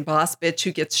fucking boss bitch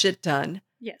who gets shit done.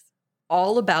 Yes.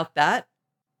 All about that.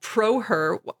 Pro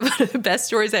her. One of the best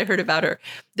stories I heard about her,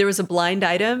 there was a blind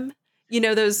item, you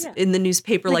know, those in the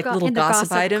newspaper, like little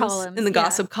gossip items columns, in the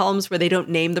gossip columns where they don't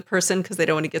name the person because they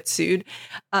don't want to get sued.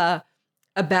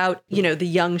 About, you know, the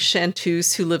young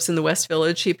chanteuse who lives in the West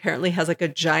Village. She apparently has like a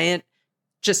giant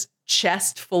just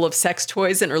chest full of sex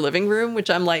toys in her living room, which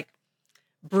I'm like,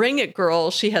 bring it,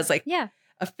 girl. She has like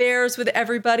affairs with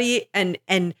everybody and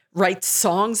writes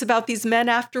songs about these men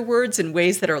afterwards in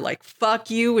ways that are like, fuck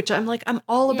you, which I'm like, I'm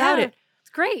all about it. It's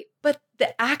great. But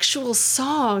the actual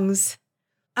songs,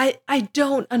 I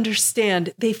don't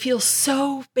understand. They feel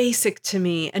so basic to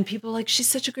me. And people are like, she's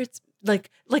such a great, like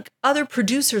other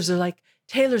producers are like,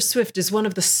 Taylor Swift is one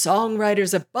of the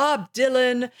songwriters of Bob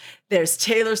Dylan. There's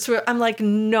Taylor Swift. I'm like,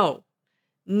 no.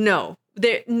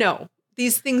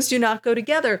 These things do not go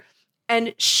together.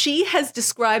 And she has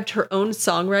described her own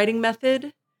songwriting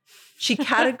method. She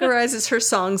categorizes her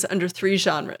songs under 3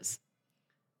 genres.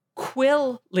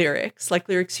 Quill lyrics, like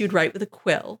lyrics you'd write with a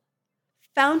quill,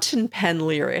 fountain pen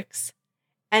lyrics,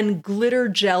 and glitter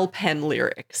gel pen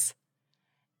lyrics.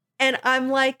 And I'm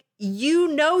like,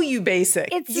 you basic.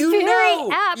 It's you very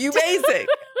apt. You basic.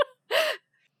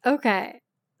 Okay.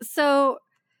 So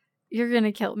you're going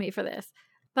to kill me for this,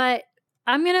 but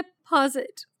I'm going to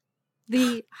posit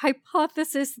the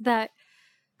hypothesis that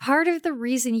part of the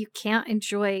reason you can't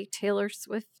enjoy Taylor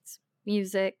Swift's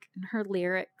music and her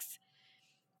lyrics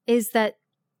is that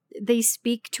they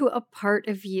speak to a part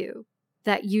of you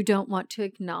that you don't want to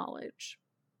acknowledge.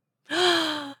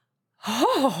 Oh,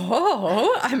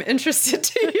 I'm interested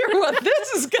to hear what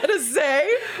this is going to say.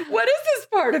 What is this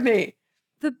part of me?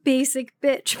 The basic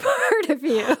bitch part of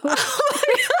you. Oh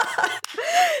my God.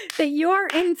 That you're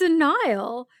in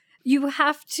denial. You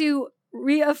have to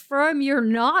reaffirm your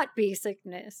not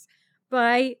basicness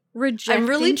by rejecting. I'm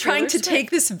really trying to Taylor Swift. take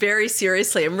this very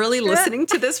seriously. I'm really listening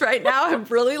to this right now. I'm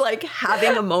really like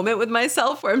having a moment with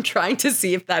myself where I'm trying to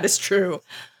see if that is true.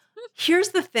 Here's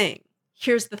the thing.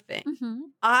 Mm-hmm.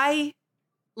 I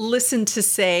listen to,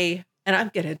 say, and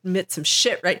I'm going to admit some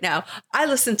shit right now. I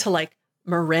listen to like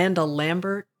Miranda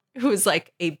Lambert, who is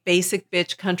like a basic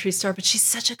bitch country star, but she's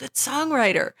such a good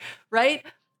songwriter, right?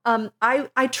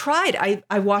 I tried.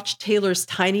 I watched Taylor's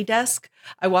Tiny Desk.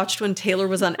 I watched when Taylor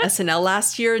was on SNL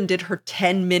last year and did her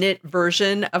 10-minute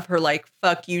version of her like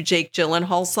 "Fuck You, Jake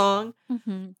Gyllenhaal" song.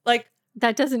 Mm-hmm. Like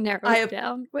that doesn't narrow it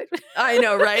down. I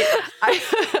know, right?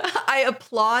 I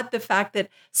applaud the fact that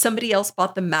somebody else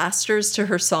bought the masters to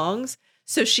her songs,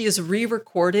 so she has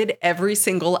re-recorded every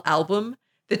single album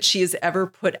that she has ever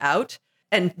put out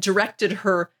and directed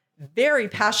her very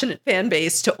passionate fan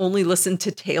base to only listen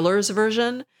to Taylor's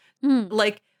version.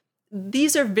 Like,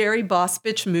 these are very boss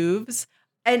bitch moves.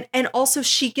 And also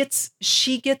she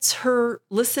gets her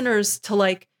listeners to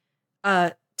like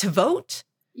to vote.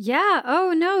 Yeah.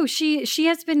 Oh no, she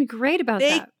has been great about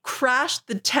that. They crashed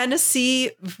the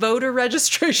Tennessee voter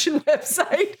registration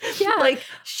website. Yeah. Like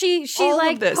she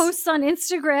like posts on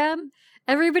Instagram,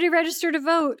 everybody register to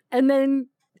vote, and then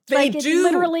it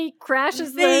literally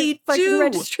crashes the fucking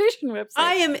registration website.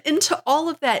 I am into all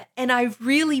of that. And I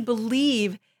really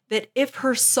believe that if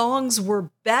her songs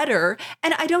were better,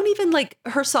 and I don't even like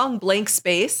her song Blank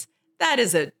Space, that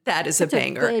is a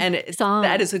banger. And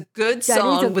that is a good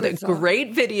song with a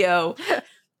great video.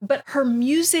 But her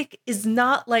music is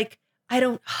not like, I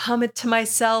don't hum it to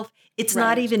myself. It's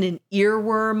not even an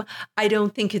earworm. I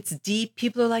don't think it's deep.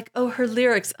 People are like, oh, her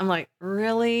lyrics. I'm like,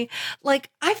 really?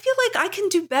 Like, I feel like I can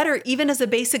do better even as a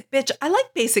basic bitch. I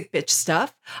like basic bitch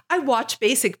stuff. I watch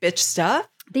basic bitch stuff.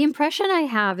 The impression I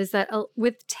have is that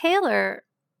with Taylor,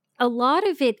 a lot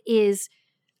of it is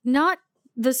not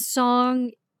the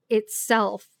song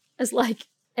itself as like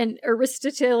an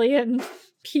Aristotelian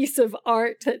piece of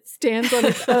art that stands on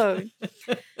its own,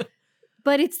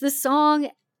 but it's the song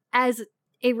as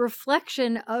a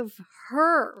reflection of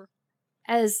her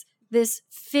as this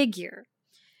figure.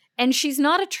 And she's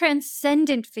not a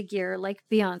transcendent figure like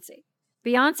Beyonce.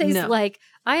 Beyonce's like,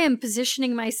 I am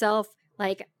positioning myself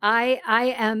like I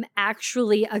am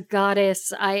actually a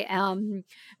goddess. I am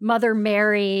Mother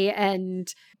Mary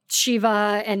and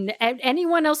Shiva and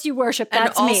anyone else you worship.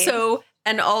 That's me.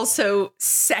 And also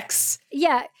sex.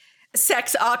 Yeah.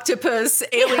 Sex octopus,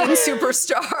 alien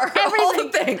superstar, all the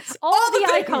things. All the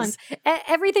icons.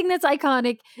 Everything that's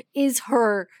iconic is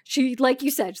her. She, like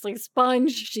you said, she's like a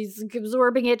sponge. She's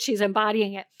absorbing it. She's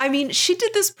embodying it. I mean, she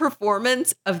did this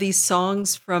performance of these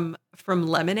songs from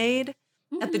Lemonade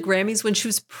at the Grammys when she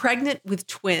was pregnant with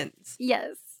twins.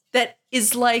 Yes. That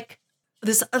is like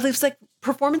this, it's like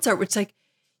performance art, which is like,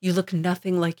 you look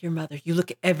nothing like your mother. You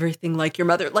look everything like your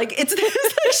mother. Like it's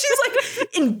she's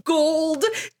like in gold,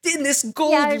 in this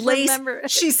gold lace. Remember.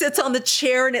 She sits on the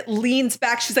chair and it leans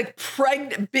back. She's like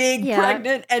pregnant,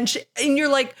 pregnant. And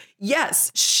you're like,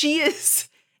 yes, she is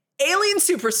alien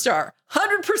superstar,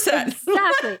 100%.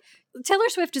 Exactly. Taylor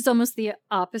Swift is almost the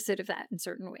opposite of that in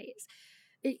certain ways.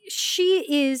 She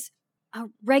is a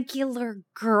regular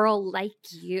girl like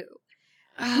you.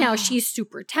 Now, she's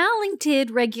super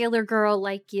talented, regular girl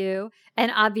like you,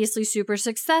 and obviously super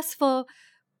successful,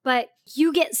 but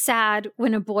you get sad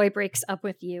when a boy breaks up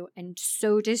with you, and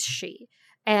so does she.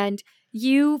 And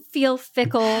you feel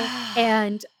fickle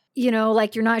and,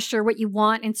 like you're not sure what you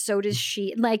want, and so does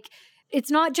she. Like,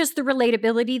 it's not just the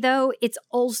relatability, though. It's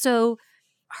also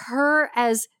her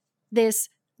as this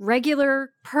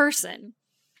regular person,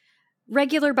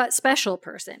 regular but special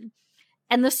person.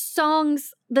 And the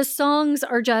songs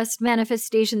are just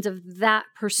manifestations of that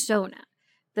persona,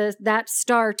 that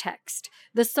star text.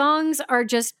 The songs are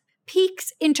just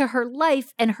peeks into her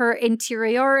life and her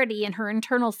interiority and her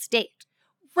internal state.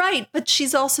 Right. But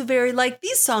she's also very like,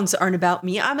 these songs aren't about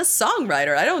me. I'm a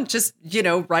songwriter. I don't just,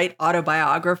 write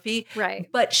autobiography. Right.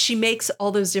 But she makes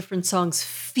all those different songs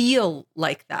feel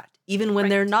like that. even when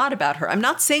they're not about her. I'm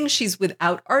not saying she's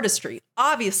without artistry.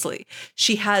 Obviously,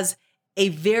 she has a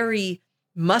very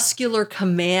muscular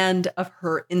command of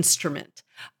her instrument.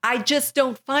 I just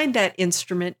don't find that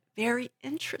instrument very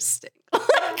interesting.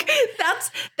 Like,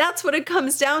 that's what it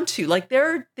comes down to. Like,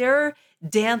 there are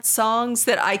dance songs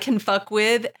that I can fuck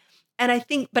with. And I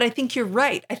think you're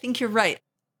right. I think you're right.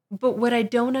 But what I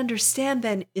don't understand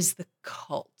then is the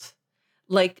cult.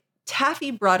 Like,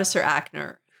 Taffy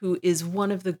Brodesser-Akner, who is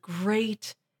one of the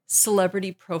great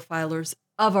celebrity profilers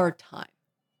of our time,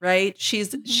 right?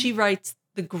 She writes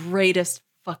the greatest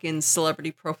fucking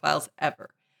celebrity profiles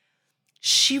ever.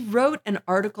 She wrote an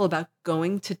article about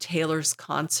going to Taylor's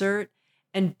concert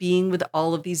and being with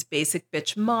all of these basic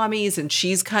bitch mommies, and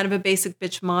she's kind of a basic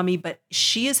bitch mommy, but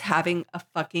she is having a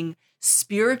fucking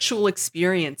spiritual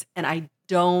experience, and I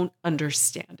don't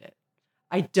understand it.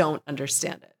 I don't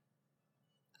understand it.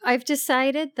 I've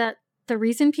decided that the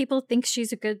reason people think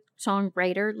she's a good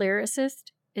songwriter,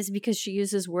 lyricist, is because she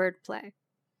uses wordplay.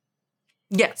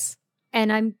 Yes.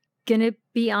 And I'm going to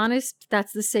be honest,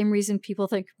 that's the same reason people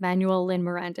think Manuel Lin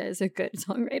Miranda is a good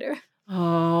songwriter.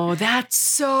 Oh, that's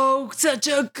such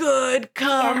a good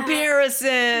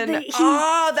comparison.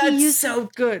 Yeah. That's so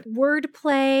good.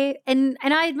 Wordplay, and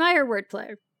I admire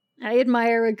wordplay. I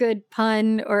admire a good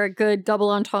pun or a good double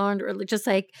entendre, or just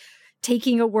like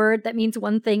taking a word that means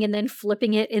one thing and then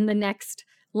flipping it in the next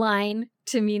line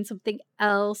to mean something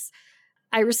else.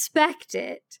 I respect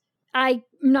it. I'm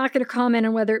not going to comment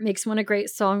on whether it makes one a great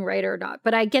songwriter or not,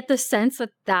 but I get the sense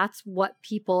that that's what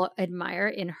people admire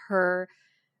in her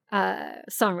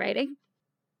songwriting.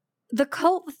 The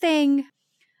cult thing,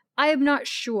 I am not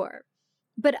sure,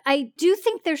 but I do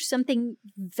think there's something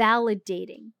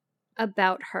validating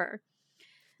about her.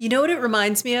 You know what it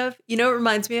reminds me of?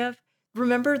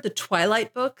 Remember the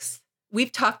Twilight books?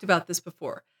 We've talked about this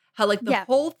before. How like the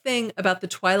whole thing about the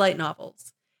Twilight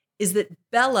novels is that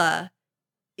Bella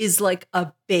is like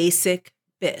a basic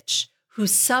bitch who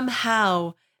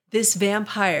somehow this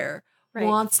vampire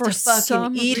wants to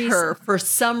fucking eat her for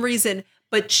some reason,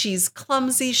 but she's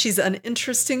clumsy, she's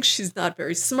uninteresting, she's not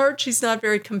very smart, she's not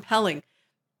very compelling.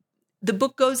 The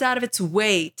book goes out of its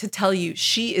way to tell you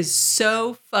she is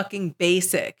so fucking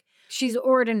basic. She's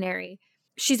ordinary.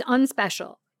 She's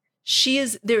unspecial.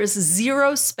 There is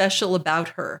zero special about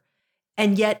her.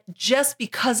 And yet, just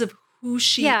because of who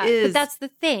she is. Yeah, but that's the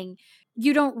thing.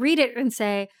 You don't read it and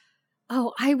say,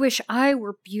 oh, I wish I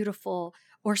were beautiful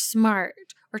or smart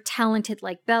or talented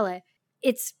like Bella.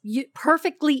 It's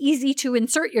perfectly easy to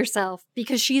insert yourself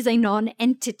because she's a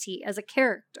non-entity as a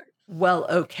character. Well,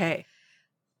 okay.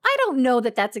 I don't know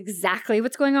that that's exactly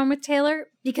what's going on with Taylor,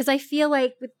 because I feel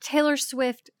like with Taylor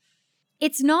Swift,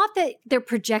 it's not that they're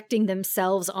projecting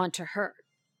themselves onto her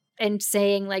and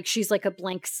saying like she's like a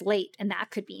blank slate and that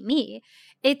could be me.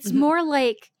 It's more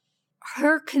like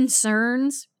her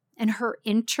concerns and her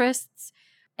interests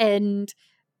and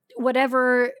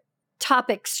whatever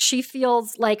topics she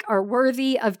feels like are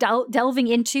worthy of delving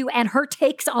into, and her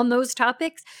takes on those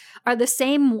topics are the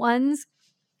same ones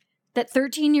that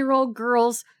 13-year-old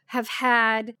girls have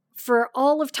had for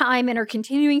all of time and are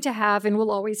continuing to have and will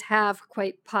always have,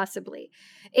 quite possibly.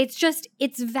 It's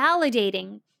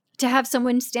validating to have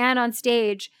someone stand on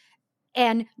stage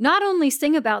and not only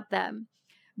sing about them,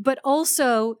 but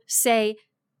also say,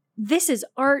 this is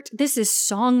art, this is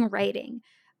songwriting,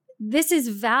 this is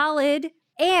valid.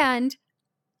 And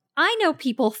I know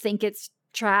people think it's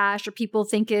trash or people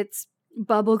think it's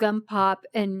bubblegum pop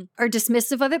and are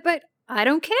dismissive of it, but I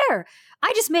don't care.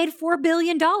 I just made $4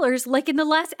 billion like in the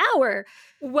last hour.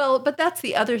 Well, but that's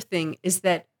the other thing is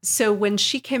that, so when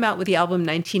she came out with the album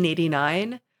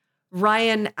 1989,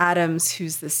 Ryan Adams,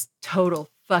 who's this total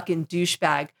fucking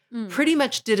douchebag, pretty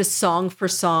much did a song for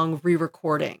song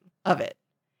re-recording of it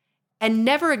and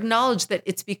never acknowledged that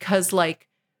it's because like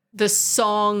the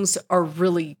songs are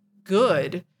really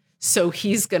good, so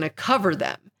he's going to cover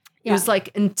them. Yeah. It was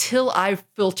like, until I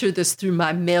filter this through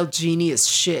my male genius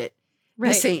shit,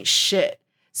 this ain't shit.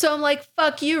 So I'm like,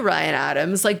 fuck you, Ryan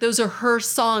Adams. Like, those are her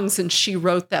songs and she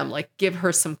wrote them. Like, give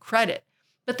her some credit.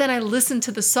 But then I listen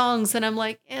to the songs and I'm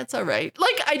like, it's all right.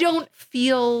 Like, I don't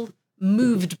feel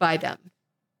moved by them.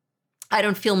 I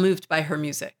don't feel moved by her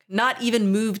music. Not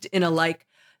even moved in a like,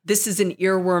 this is an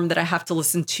earworm that I have to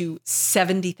listen to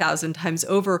 70,000 times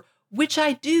over, which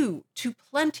I do to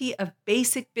plenty of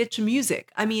basic bitch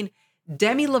music. I mean,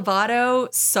 Demi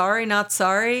Lovato, Sorry Not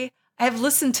Sorry, I have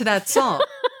listened to that song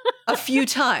a few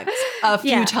times.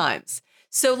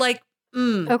 So like,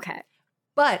 okay.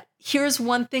 But here's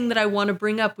one thing that I want to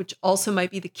bring up, which also might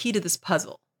be the key to this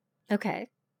puzzle. Okay.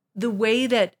 The way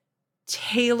that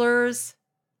Taylor's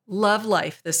love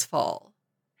life this fall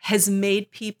has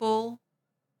made people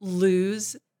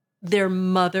lose their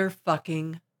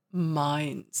motherfucking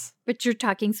minds. But you're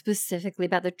talking specifically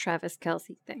about the Travis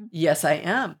Kelce thing. Yes, I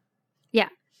am. Yeah.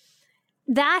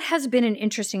 That has been an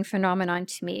interesting phenomenon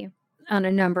to me on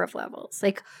a number of levels.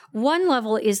 Like, one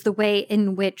level is the way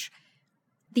in which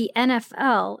the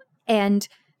NFL and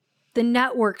the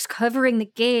networks covering the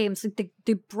games, like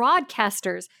the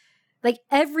broadcasters, like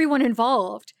everyone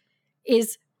involved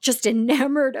is just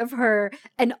enamored of her,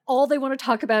 and all they want to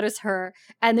talk about is her.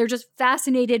 And they're just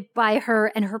fascinated by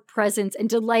her and her presence and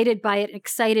delighted by it,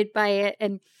 excited by it.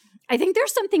 And I think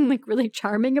there's something like really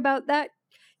charming about that,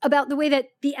 about the way that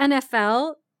the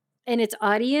NFL and its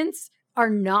audience are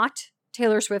not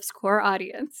Taylor Swift's core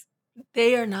audience.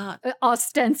 They are not.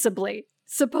 Ostensibly,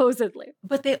 supposedly.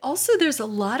 But there's a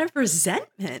lot of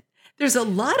resentment. There's a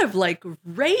lot of like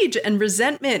rage and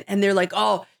resentment. And they're like,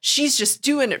 oh, she's just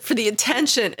doing it for the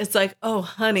attention. It's like, oh,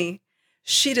 honey,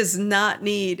 she does not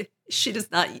need your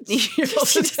attention.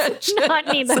 She does not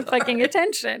need that fucking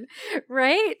attention.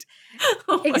 Right?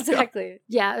 Oh exactly. God.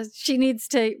 Yeah. She needs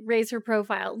to raise her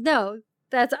profile. No,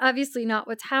 that's obviously not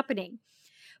what's happening.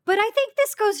 But I think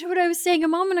this goes to what I was saying a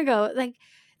moment ago. Like,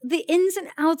 the ins and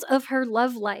outs of her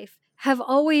love life have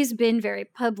always been very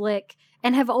public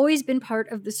and have always been part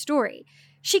of the story.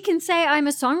 She can say, I'm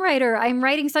a songwriter, I'm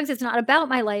writing songs, it's not about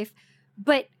my life.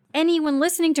 But anyone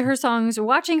listening to her songs,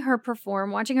 watching her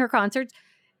perform, watching her concerts,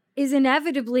 is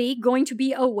inevitably going to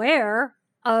be aware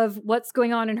of what's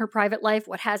going on in her private life,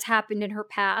 what has happened in her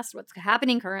past, what's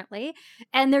happening currently.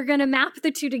 And they're going to map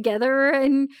the two together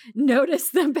and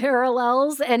notice the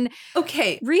parallels and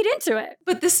read into it.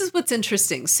 But this is what's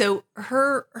interesting. So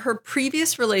her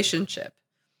previous relationship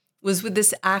was with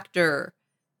this actor,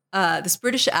 this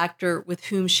British actor with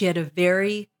whom she had a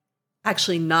very,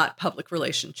 actually not public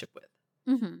relationship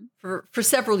with for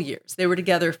several years. They were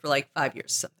together for like 5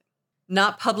 years, something.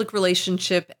 Not public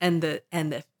relationship, and the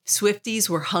Swifties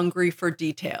were hungry for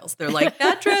details. They're like,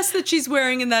 that dress that she's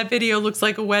wearing in that video looks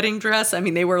like a wedding dress. I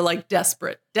mean, they were like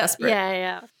desperate.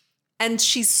 Yeah. And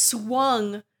she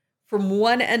swung from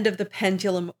one end of the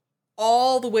pendulum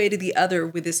all the way to the other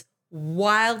with this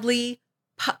wildly,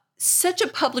 such a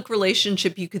public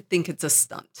relationship, you could think it's a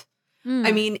stunt.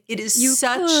 I mean, it is you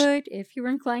such. Could, if you were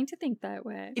inclined to think that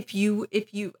way.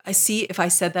 If I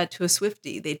said that to a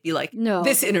Swiftie, they'd be like, no,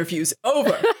 this interview's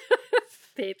over.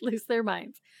 They'd lose their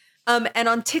minds. And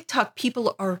on TikTok,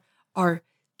 people are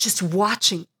just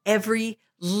watching every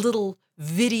little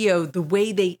video, the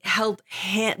way they held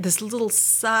this little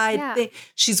side thing.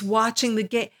 She's watching the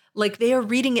game, like they are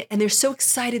reading it and they're so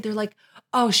excited. They're like,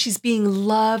 oh, she's being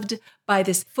loved by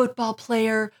this football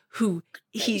player who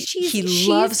he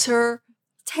loves her.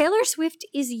 Taylor Swift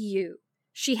is you.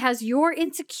 She has your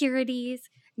insecurities,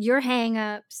 your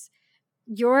hangups,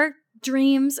 your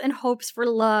dreams and hopes for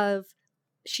love.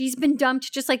 She's been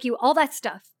dumped just like you, all that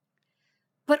stuff.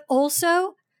 But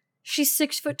also, she's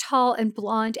 6 foot tall and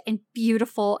blonde and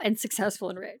beautiful and successful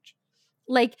and rich.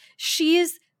 Like, she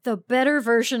is the better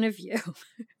version of you.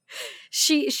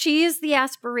 She is the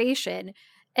aspiration.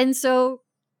 And so,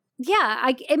 yeah,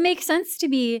 it makes sense to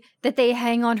me that they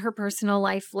hang on her personal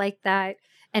life like that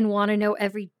and want to know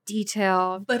every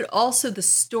detail. But also the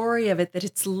story of it, that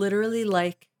it's literally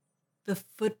like the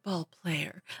football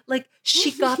player. Like,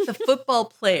 she got the football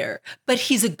player, but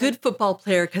he's a good football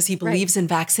player because he believes in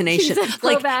vaccination. He's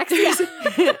pro-vax.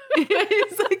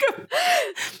 It's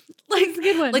like a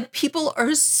good one. Like, people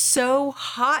are so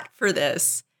hot for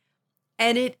this.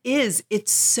 And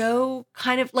it's so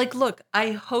kind of like, look,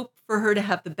 I hope for her to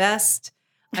have the best.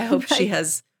 I hope she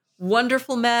has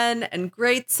wonderful men and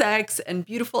great sex and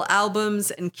beautiful albums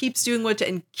and keeps doing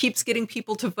and keeps getting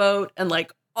people to vote and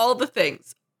like all the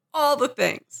things.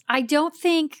 I don't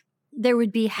think there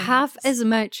would be half as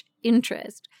much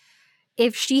interest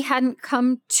if she hadn't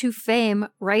come to fame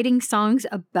writing songs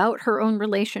about her own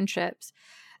relationships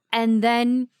and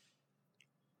then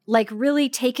like really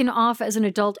taken off as an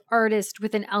adult artist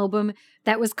with an album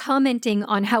that was commenting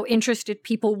on how interested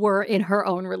people were in her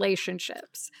own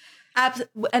relationships.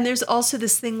 And there's also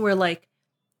this thing where like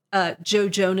Joe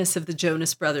Jonas of the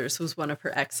Jonas Brothers was one of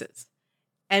her exes.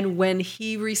 And when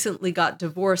he recently got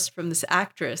divorced from this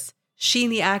actress, she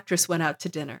and the actress went out to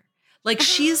dinner. Like,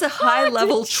 she's a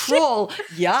high-level troll.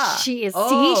 Yeah. She is.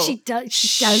 See, she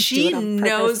does do it on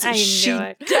purpose. She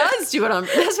does do it on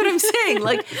purpose. That's what I'm saying.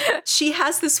 Like, she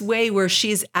has this way where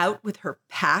she's out with her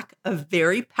pack of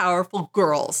very powerful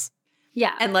girls.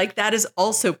 Yeah. And, like, that is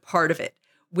also part of it,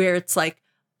 where it's like,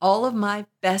 all of my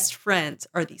best friends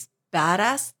are these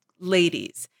badass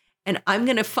ladies, and I'm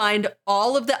going to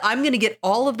I'm going to get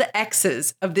all of the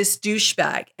exes of this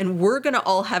douchebag, and we're going to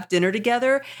all have dinner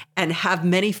together and have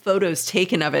many photos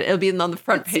taken of it. It'll be on the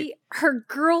front page. See, her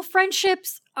girl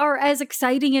friendships are as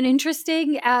exciting and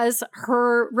interesting as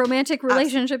her romantic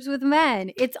relationships with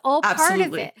men. It's all part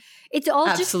of it. It's all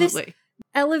just this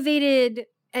elevated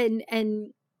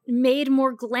and made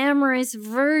more glamorous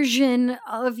version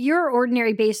of your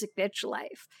ordinary basic bitch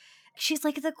life. She's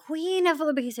like the queen of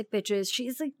the basic bitches.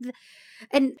 She's like,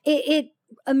 and it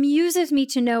amuses me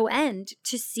to no end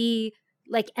to see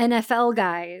like NFL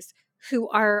guys who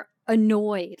are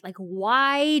annoyed. Like,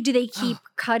 why do they keep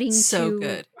cutting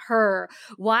to her?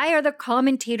 Why are the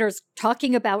commentators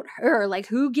talking about her? Like,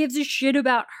 who gives a shit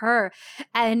about her?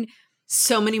 And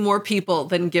so many more people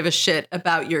than give a shit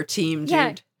about your team, dude.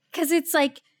 Yeah, because it's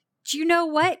like, do you know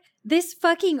what? This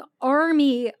fucking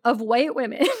army of white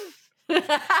women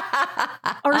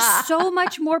are so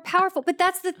much more powerful. But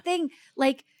that's the thing.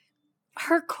 Like,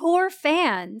 her core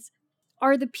fans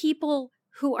are the people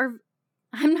who are,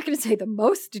 I'm not going to say the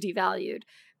most devalued.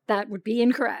 That would be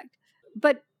incorrect.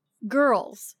 But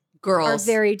girls are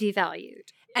very devalued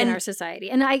in our society.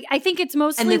 And I think it's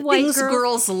mostly white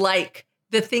girls.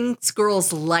 The things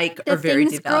girls like are very devalued. The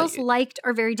things girls liked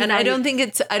are very devalued. And I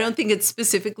don't think it's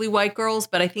specifically white girls,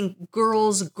 but I think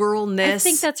girlness. I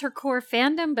think that's her core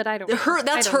fandom, but I don't know.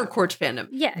 That's her core fandom.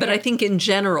 Yeah. But I think in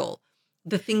general,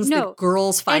 the things that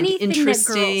girls find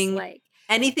interesting.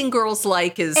 Anything girls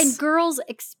like is... And girls'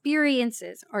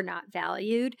 experiences are not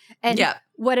valued. And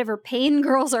whatever pain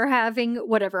girls are having,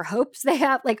 whatever hopes they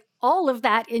have, like all of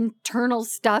that internal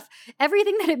stuff,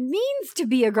 everything that it means to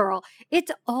be a girl,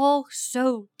 it's all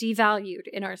so devalued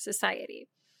in our society.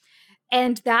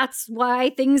 And that's why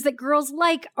things that girls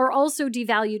like are also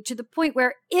devalued to the point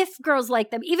where if girls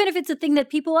like them, even if it's a thing that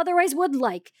people otherwise would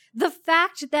like, the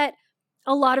fact that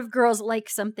a lot of girls like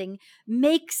something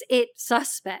makes it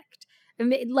suspect.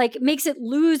 Like, makes it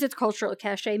lose its cultural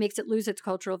cachet, makes it lose its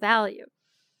cultural value.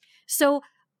 So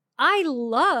I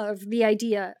love the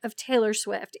idea of Taylor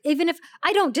Swift. Even if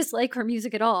I don't dislike her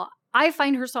music at all, I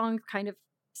find her songs kind of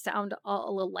sound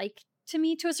all alike to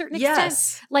me to a certain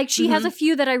extent. Like, she has a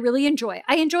few that I really enjoy.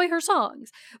 I enjoy her songs.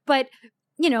 But,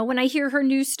 you know, when I hear her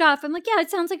new stuff, I'm like, yeah,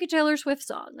 it sounds like a Taylor Swift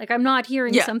song. Like, I'm not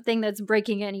hearing something that's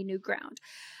breaking any new ground.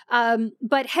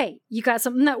 But hey, you got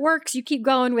something that works, you keep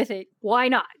going with it. Why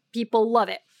not? People love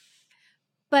it.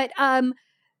 But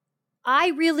I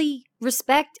really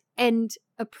respect and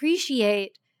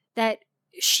appreciate that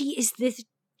she is this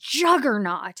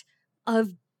juggernaut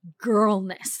of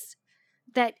girlness.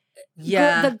 That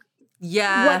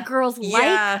what girls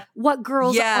like, what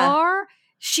girls are,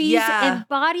 she's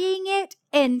embodying it.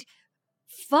 And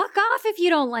fuck off if you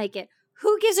don't like it.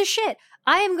 Who gives a shit?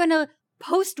 I am going to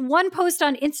post one post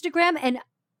on Instagram and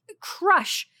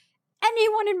crush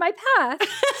anyone in my path.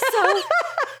 So,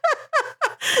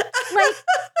 like,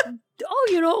 oh,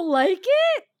 you don't like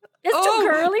it? It's too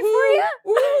girly for you?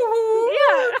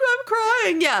 Yeah. I'm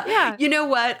crying. Yeah. You know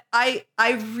what? I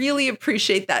really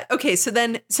appreciate that. Okay, so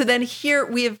then here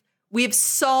we have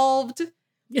solved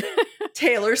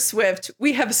Taylor Swift.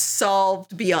 We have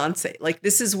solved Beyonce. Like,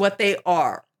 this is what they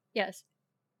are. Yes.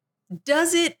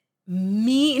 Does it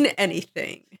mean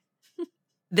anything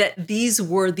that these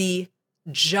were the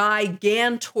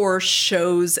gigantor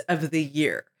shows of the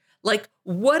year? Like,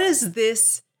 what does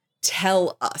this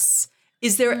tell us?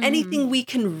 Is there anything we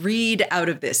can read out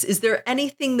of this? Is there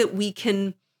anything that we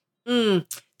can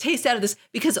taste out of this?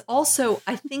 Because also,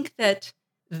 I think that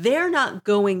they're not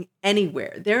going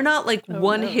anywhere. They're not like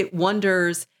one-hit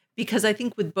wonders, because I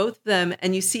think with both of them,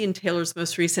 and you see in Taylor's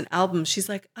most recent album, she's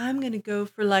like, I'm going to go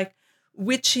for like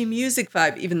witchy music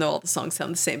vibe, even though all the songs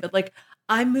sound the same. But like,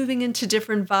 I'm moving into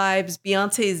different vibes.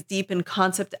 Beyonce is deep in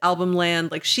concept album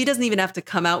land. Like, she doesn't even have to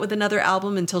come out with another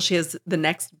album until she has the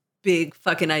next big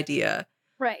fucking idea.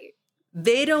 Right.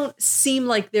 They don't seem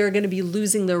like they're going to be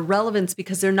losing their relevance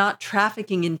because they're not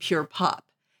trafficking in pure pop.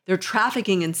 They're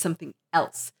trafficking in something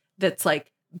else that's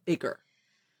like bigger.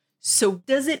 So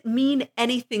does it mean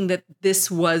anything that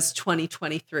this was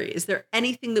 2023? Is there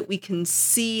anything that we can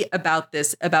see about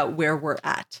this, about where we're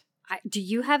at? Do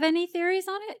you have any theories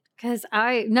on it? Because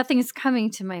nothing's coming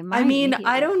to my mind. I mean,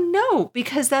 I don't know,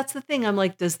 because that's the thing. I'm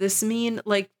like, does this mean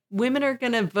like women are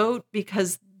going to vote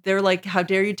because they're like, how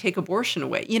dare you take abortion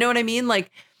away? You know what I mean?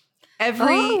 Like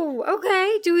Oh,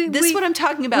 okay. This is what I'm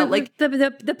talking about. Like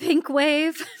the pink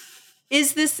wave.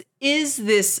 Is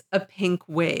this a pink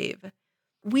wave?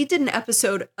 We did an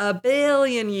episode a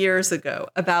billion years ago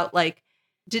about like,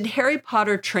 did Harry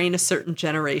Potter train a certain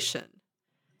generation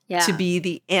to be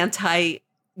the anti-gay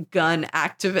gun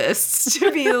activists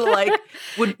to be like,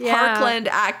 would Parkland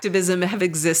activism have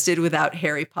existed without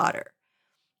Harry Potter?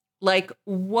 Like,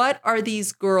 what are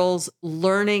these girls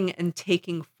learning and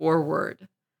taking forward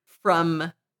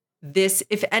from this,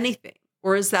 if anything?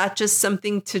 Or is that just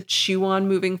something to chew on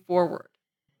moving forward?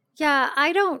 Yeah,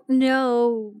 I don't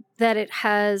know that it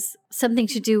has something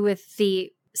to do with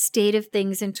the state of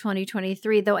things in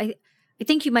 2023, though I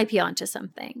think you might be onto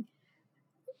something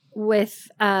with,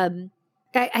 I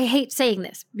hate saying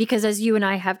this because as you and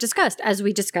I have discussed, as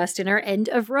we discussed in our End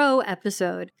of Row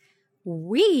episode,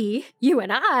 you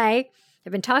and I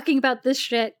have been talking about this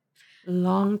shit for a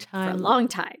long time.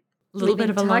 A little bit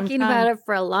of a long time. Talking about it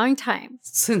for a long time.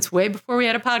 Since way before we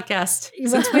had a podcast.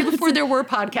 Since way before there were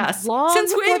podcasts.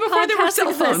 Since way before there were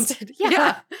cell phones.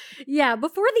 Yeah,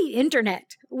 before the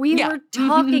internet. We were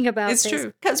talking about this. It's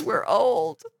true, because we're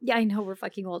old. Yeah, I know we're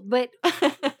fucking old. But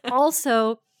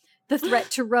also, the threat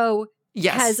to Roe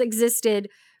has existed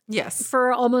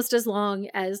for almost as long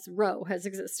as Roe has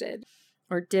existed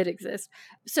or did exist.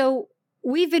 So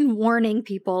we've been warning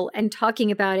people and talking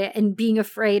about it and being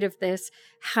afraid of this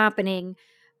happening.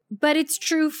 But it's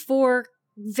true for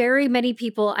very many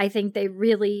people. I think they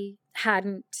really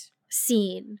hadn't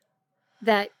seen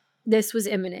that this was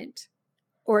imminent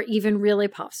or even really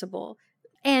possible.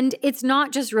 And it's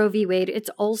not just Roe v. Wade. It's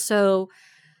also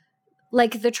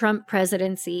like the Trump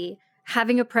presidency,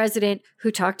 having a president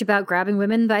who talked about grabbing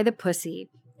women by the pussy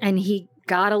and he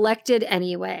got elected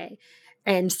anyway.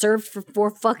 And served for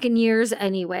 4 fucking years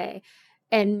anyway.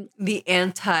 And the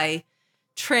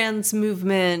anti-trans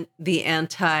movement,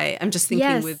 I'm just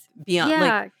thinking with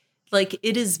Beyonce, like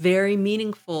it is very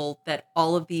meaningful that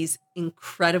all of these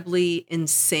incredibly,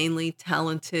 insanely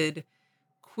talented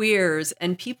queers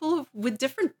and people with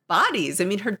different bodies. I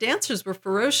mean, her dancers were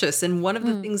ferocious. And one of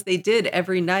the things they did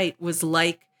every night was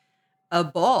like a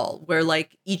ball where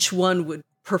like each one would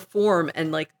perform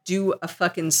and like do a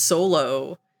fucking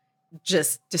solo,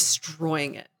 just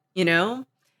destroying it, you know?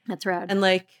 That's rad. And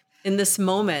like in this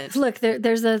moment. Look,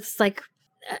 there's this like,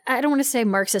 I don't want to say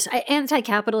Marxist,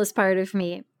 anti-capitalist part of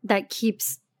me that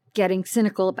keeps getting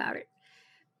cynical about it.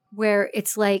 Where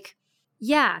it's like,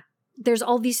 yeah, there's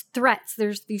all these threats.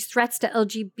 There's these threats to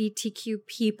LGBTQ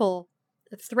people,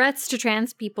 threats to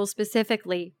trans people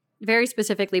specifically, very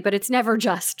specifically, but it's never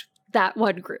just that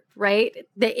one group, right?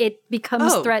 It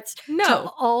becomes threats to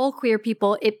all queer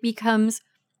people. It becomes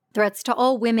threats to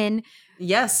all women.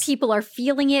 Yes. People are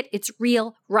feeling it. It's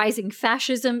real. Rising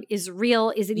fascism is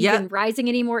real. Is it even rising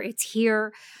anymore? It's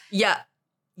here. Yeah.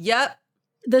 Yep.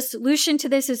 The solution to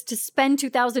this is to spend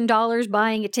 $2,000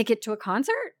 buying a ticket to a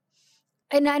concert.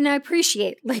 And I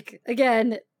appreciate, like,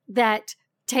 again, that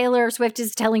Taylor Swift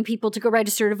is telling people to go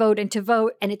register to vote and to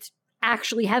vote. And it's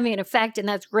actually having an effect. And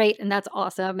that's great. And that's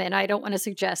awesome. And I don't want to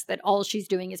suggest that all she's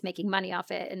doing is making money off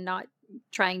it and not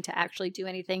trying to actually do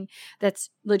anything that's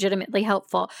legitimately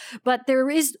helpful. But there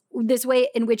is this way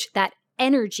in which that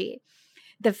energy,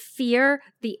 the fear,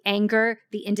 the anger,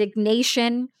 the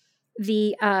indignation,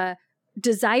 the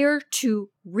desire to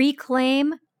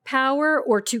reclaim power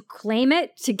or to claim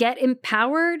it, to get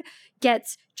empowered,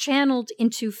 gets channeled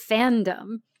into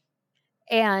fandom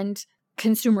and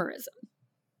consumerism.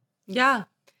 Yeah.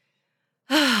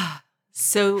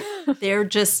 So they're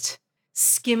just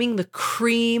skimming the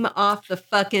cream off the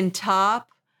fucking top.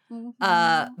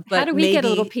 But how do we get a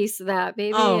little piece of that,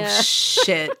 baby? Oh,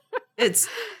 shit. It's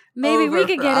maybe we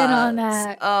could get in on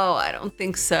that. Oh, I don't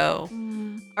think so.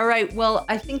 All right. Well,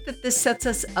 I think that this sets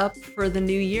us up for the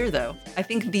new year, though. I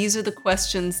think these are the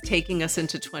questions taking us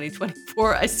into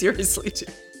 2024. I seriously do.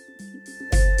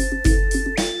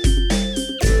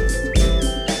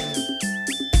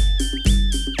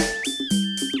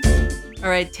 All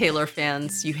right, Taylor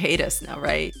fans, you hate us now,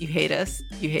 right? You hate us?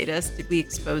 You hate us? Did we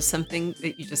expose something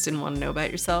that you just didn't want to know about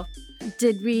yourself?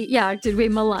 Did we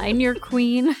malign your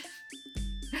queen?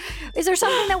 Is there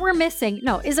something that we're missing?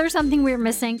 No, is there something we're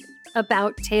missing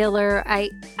about Taylor?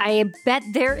 I bet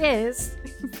there is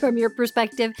from your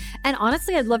perspective. And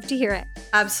honestly, I'd love to hear it.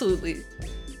 Absolutely.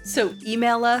 So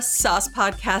email us,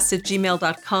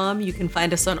 saucepodcast@gmail.com. You can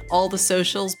find us on all the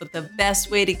socials, but the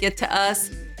best way to get to us,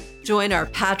 join our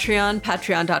Patreon,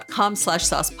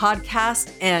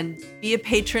 patreon.com/saucepodcast, and be a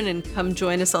patron and come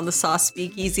join us on the Sauce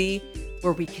Speakeasy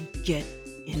where we can get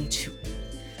into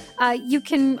it. You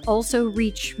can also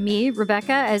reach me,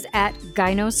 Rebecca, as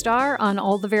 @Gynostar on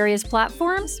all the various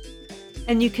platforms.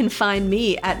 And you can find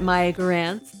me at Maya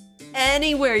Garance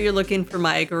anywhere you're looking for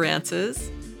Maya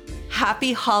Garances.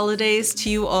 Happy holidays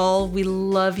to you all. We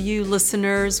love you,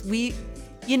 listeners. I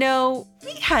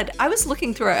was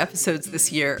looking through our episodes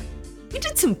this year. We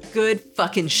did some good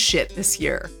fucking shit this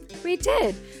year. We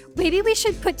did. Maybe we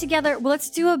should put together, let's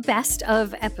do a best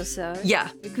of episode. Yeah.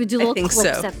 We could do a little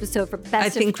clips episode for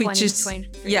best of 2023.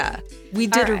 We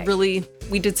did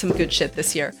we did some good shit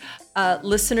this year.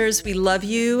 Listeners, we love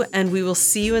you and we will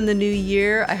see you in the new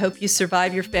year. I hope you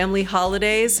survive your family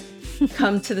holidays.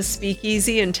 Come to the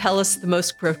Speakeasy and tell us the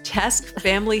most grotesque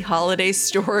family holiday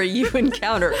story you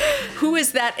encounter. Who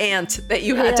is that aunt that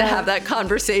you had to have that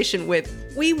conversation with?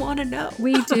 We want to know.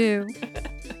 We do.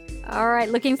 All right.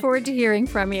 Looking forward to hearing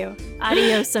from you.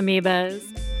 Adios, amoebas.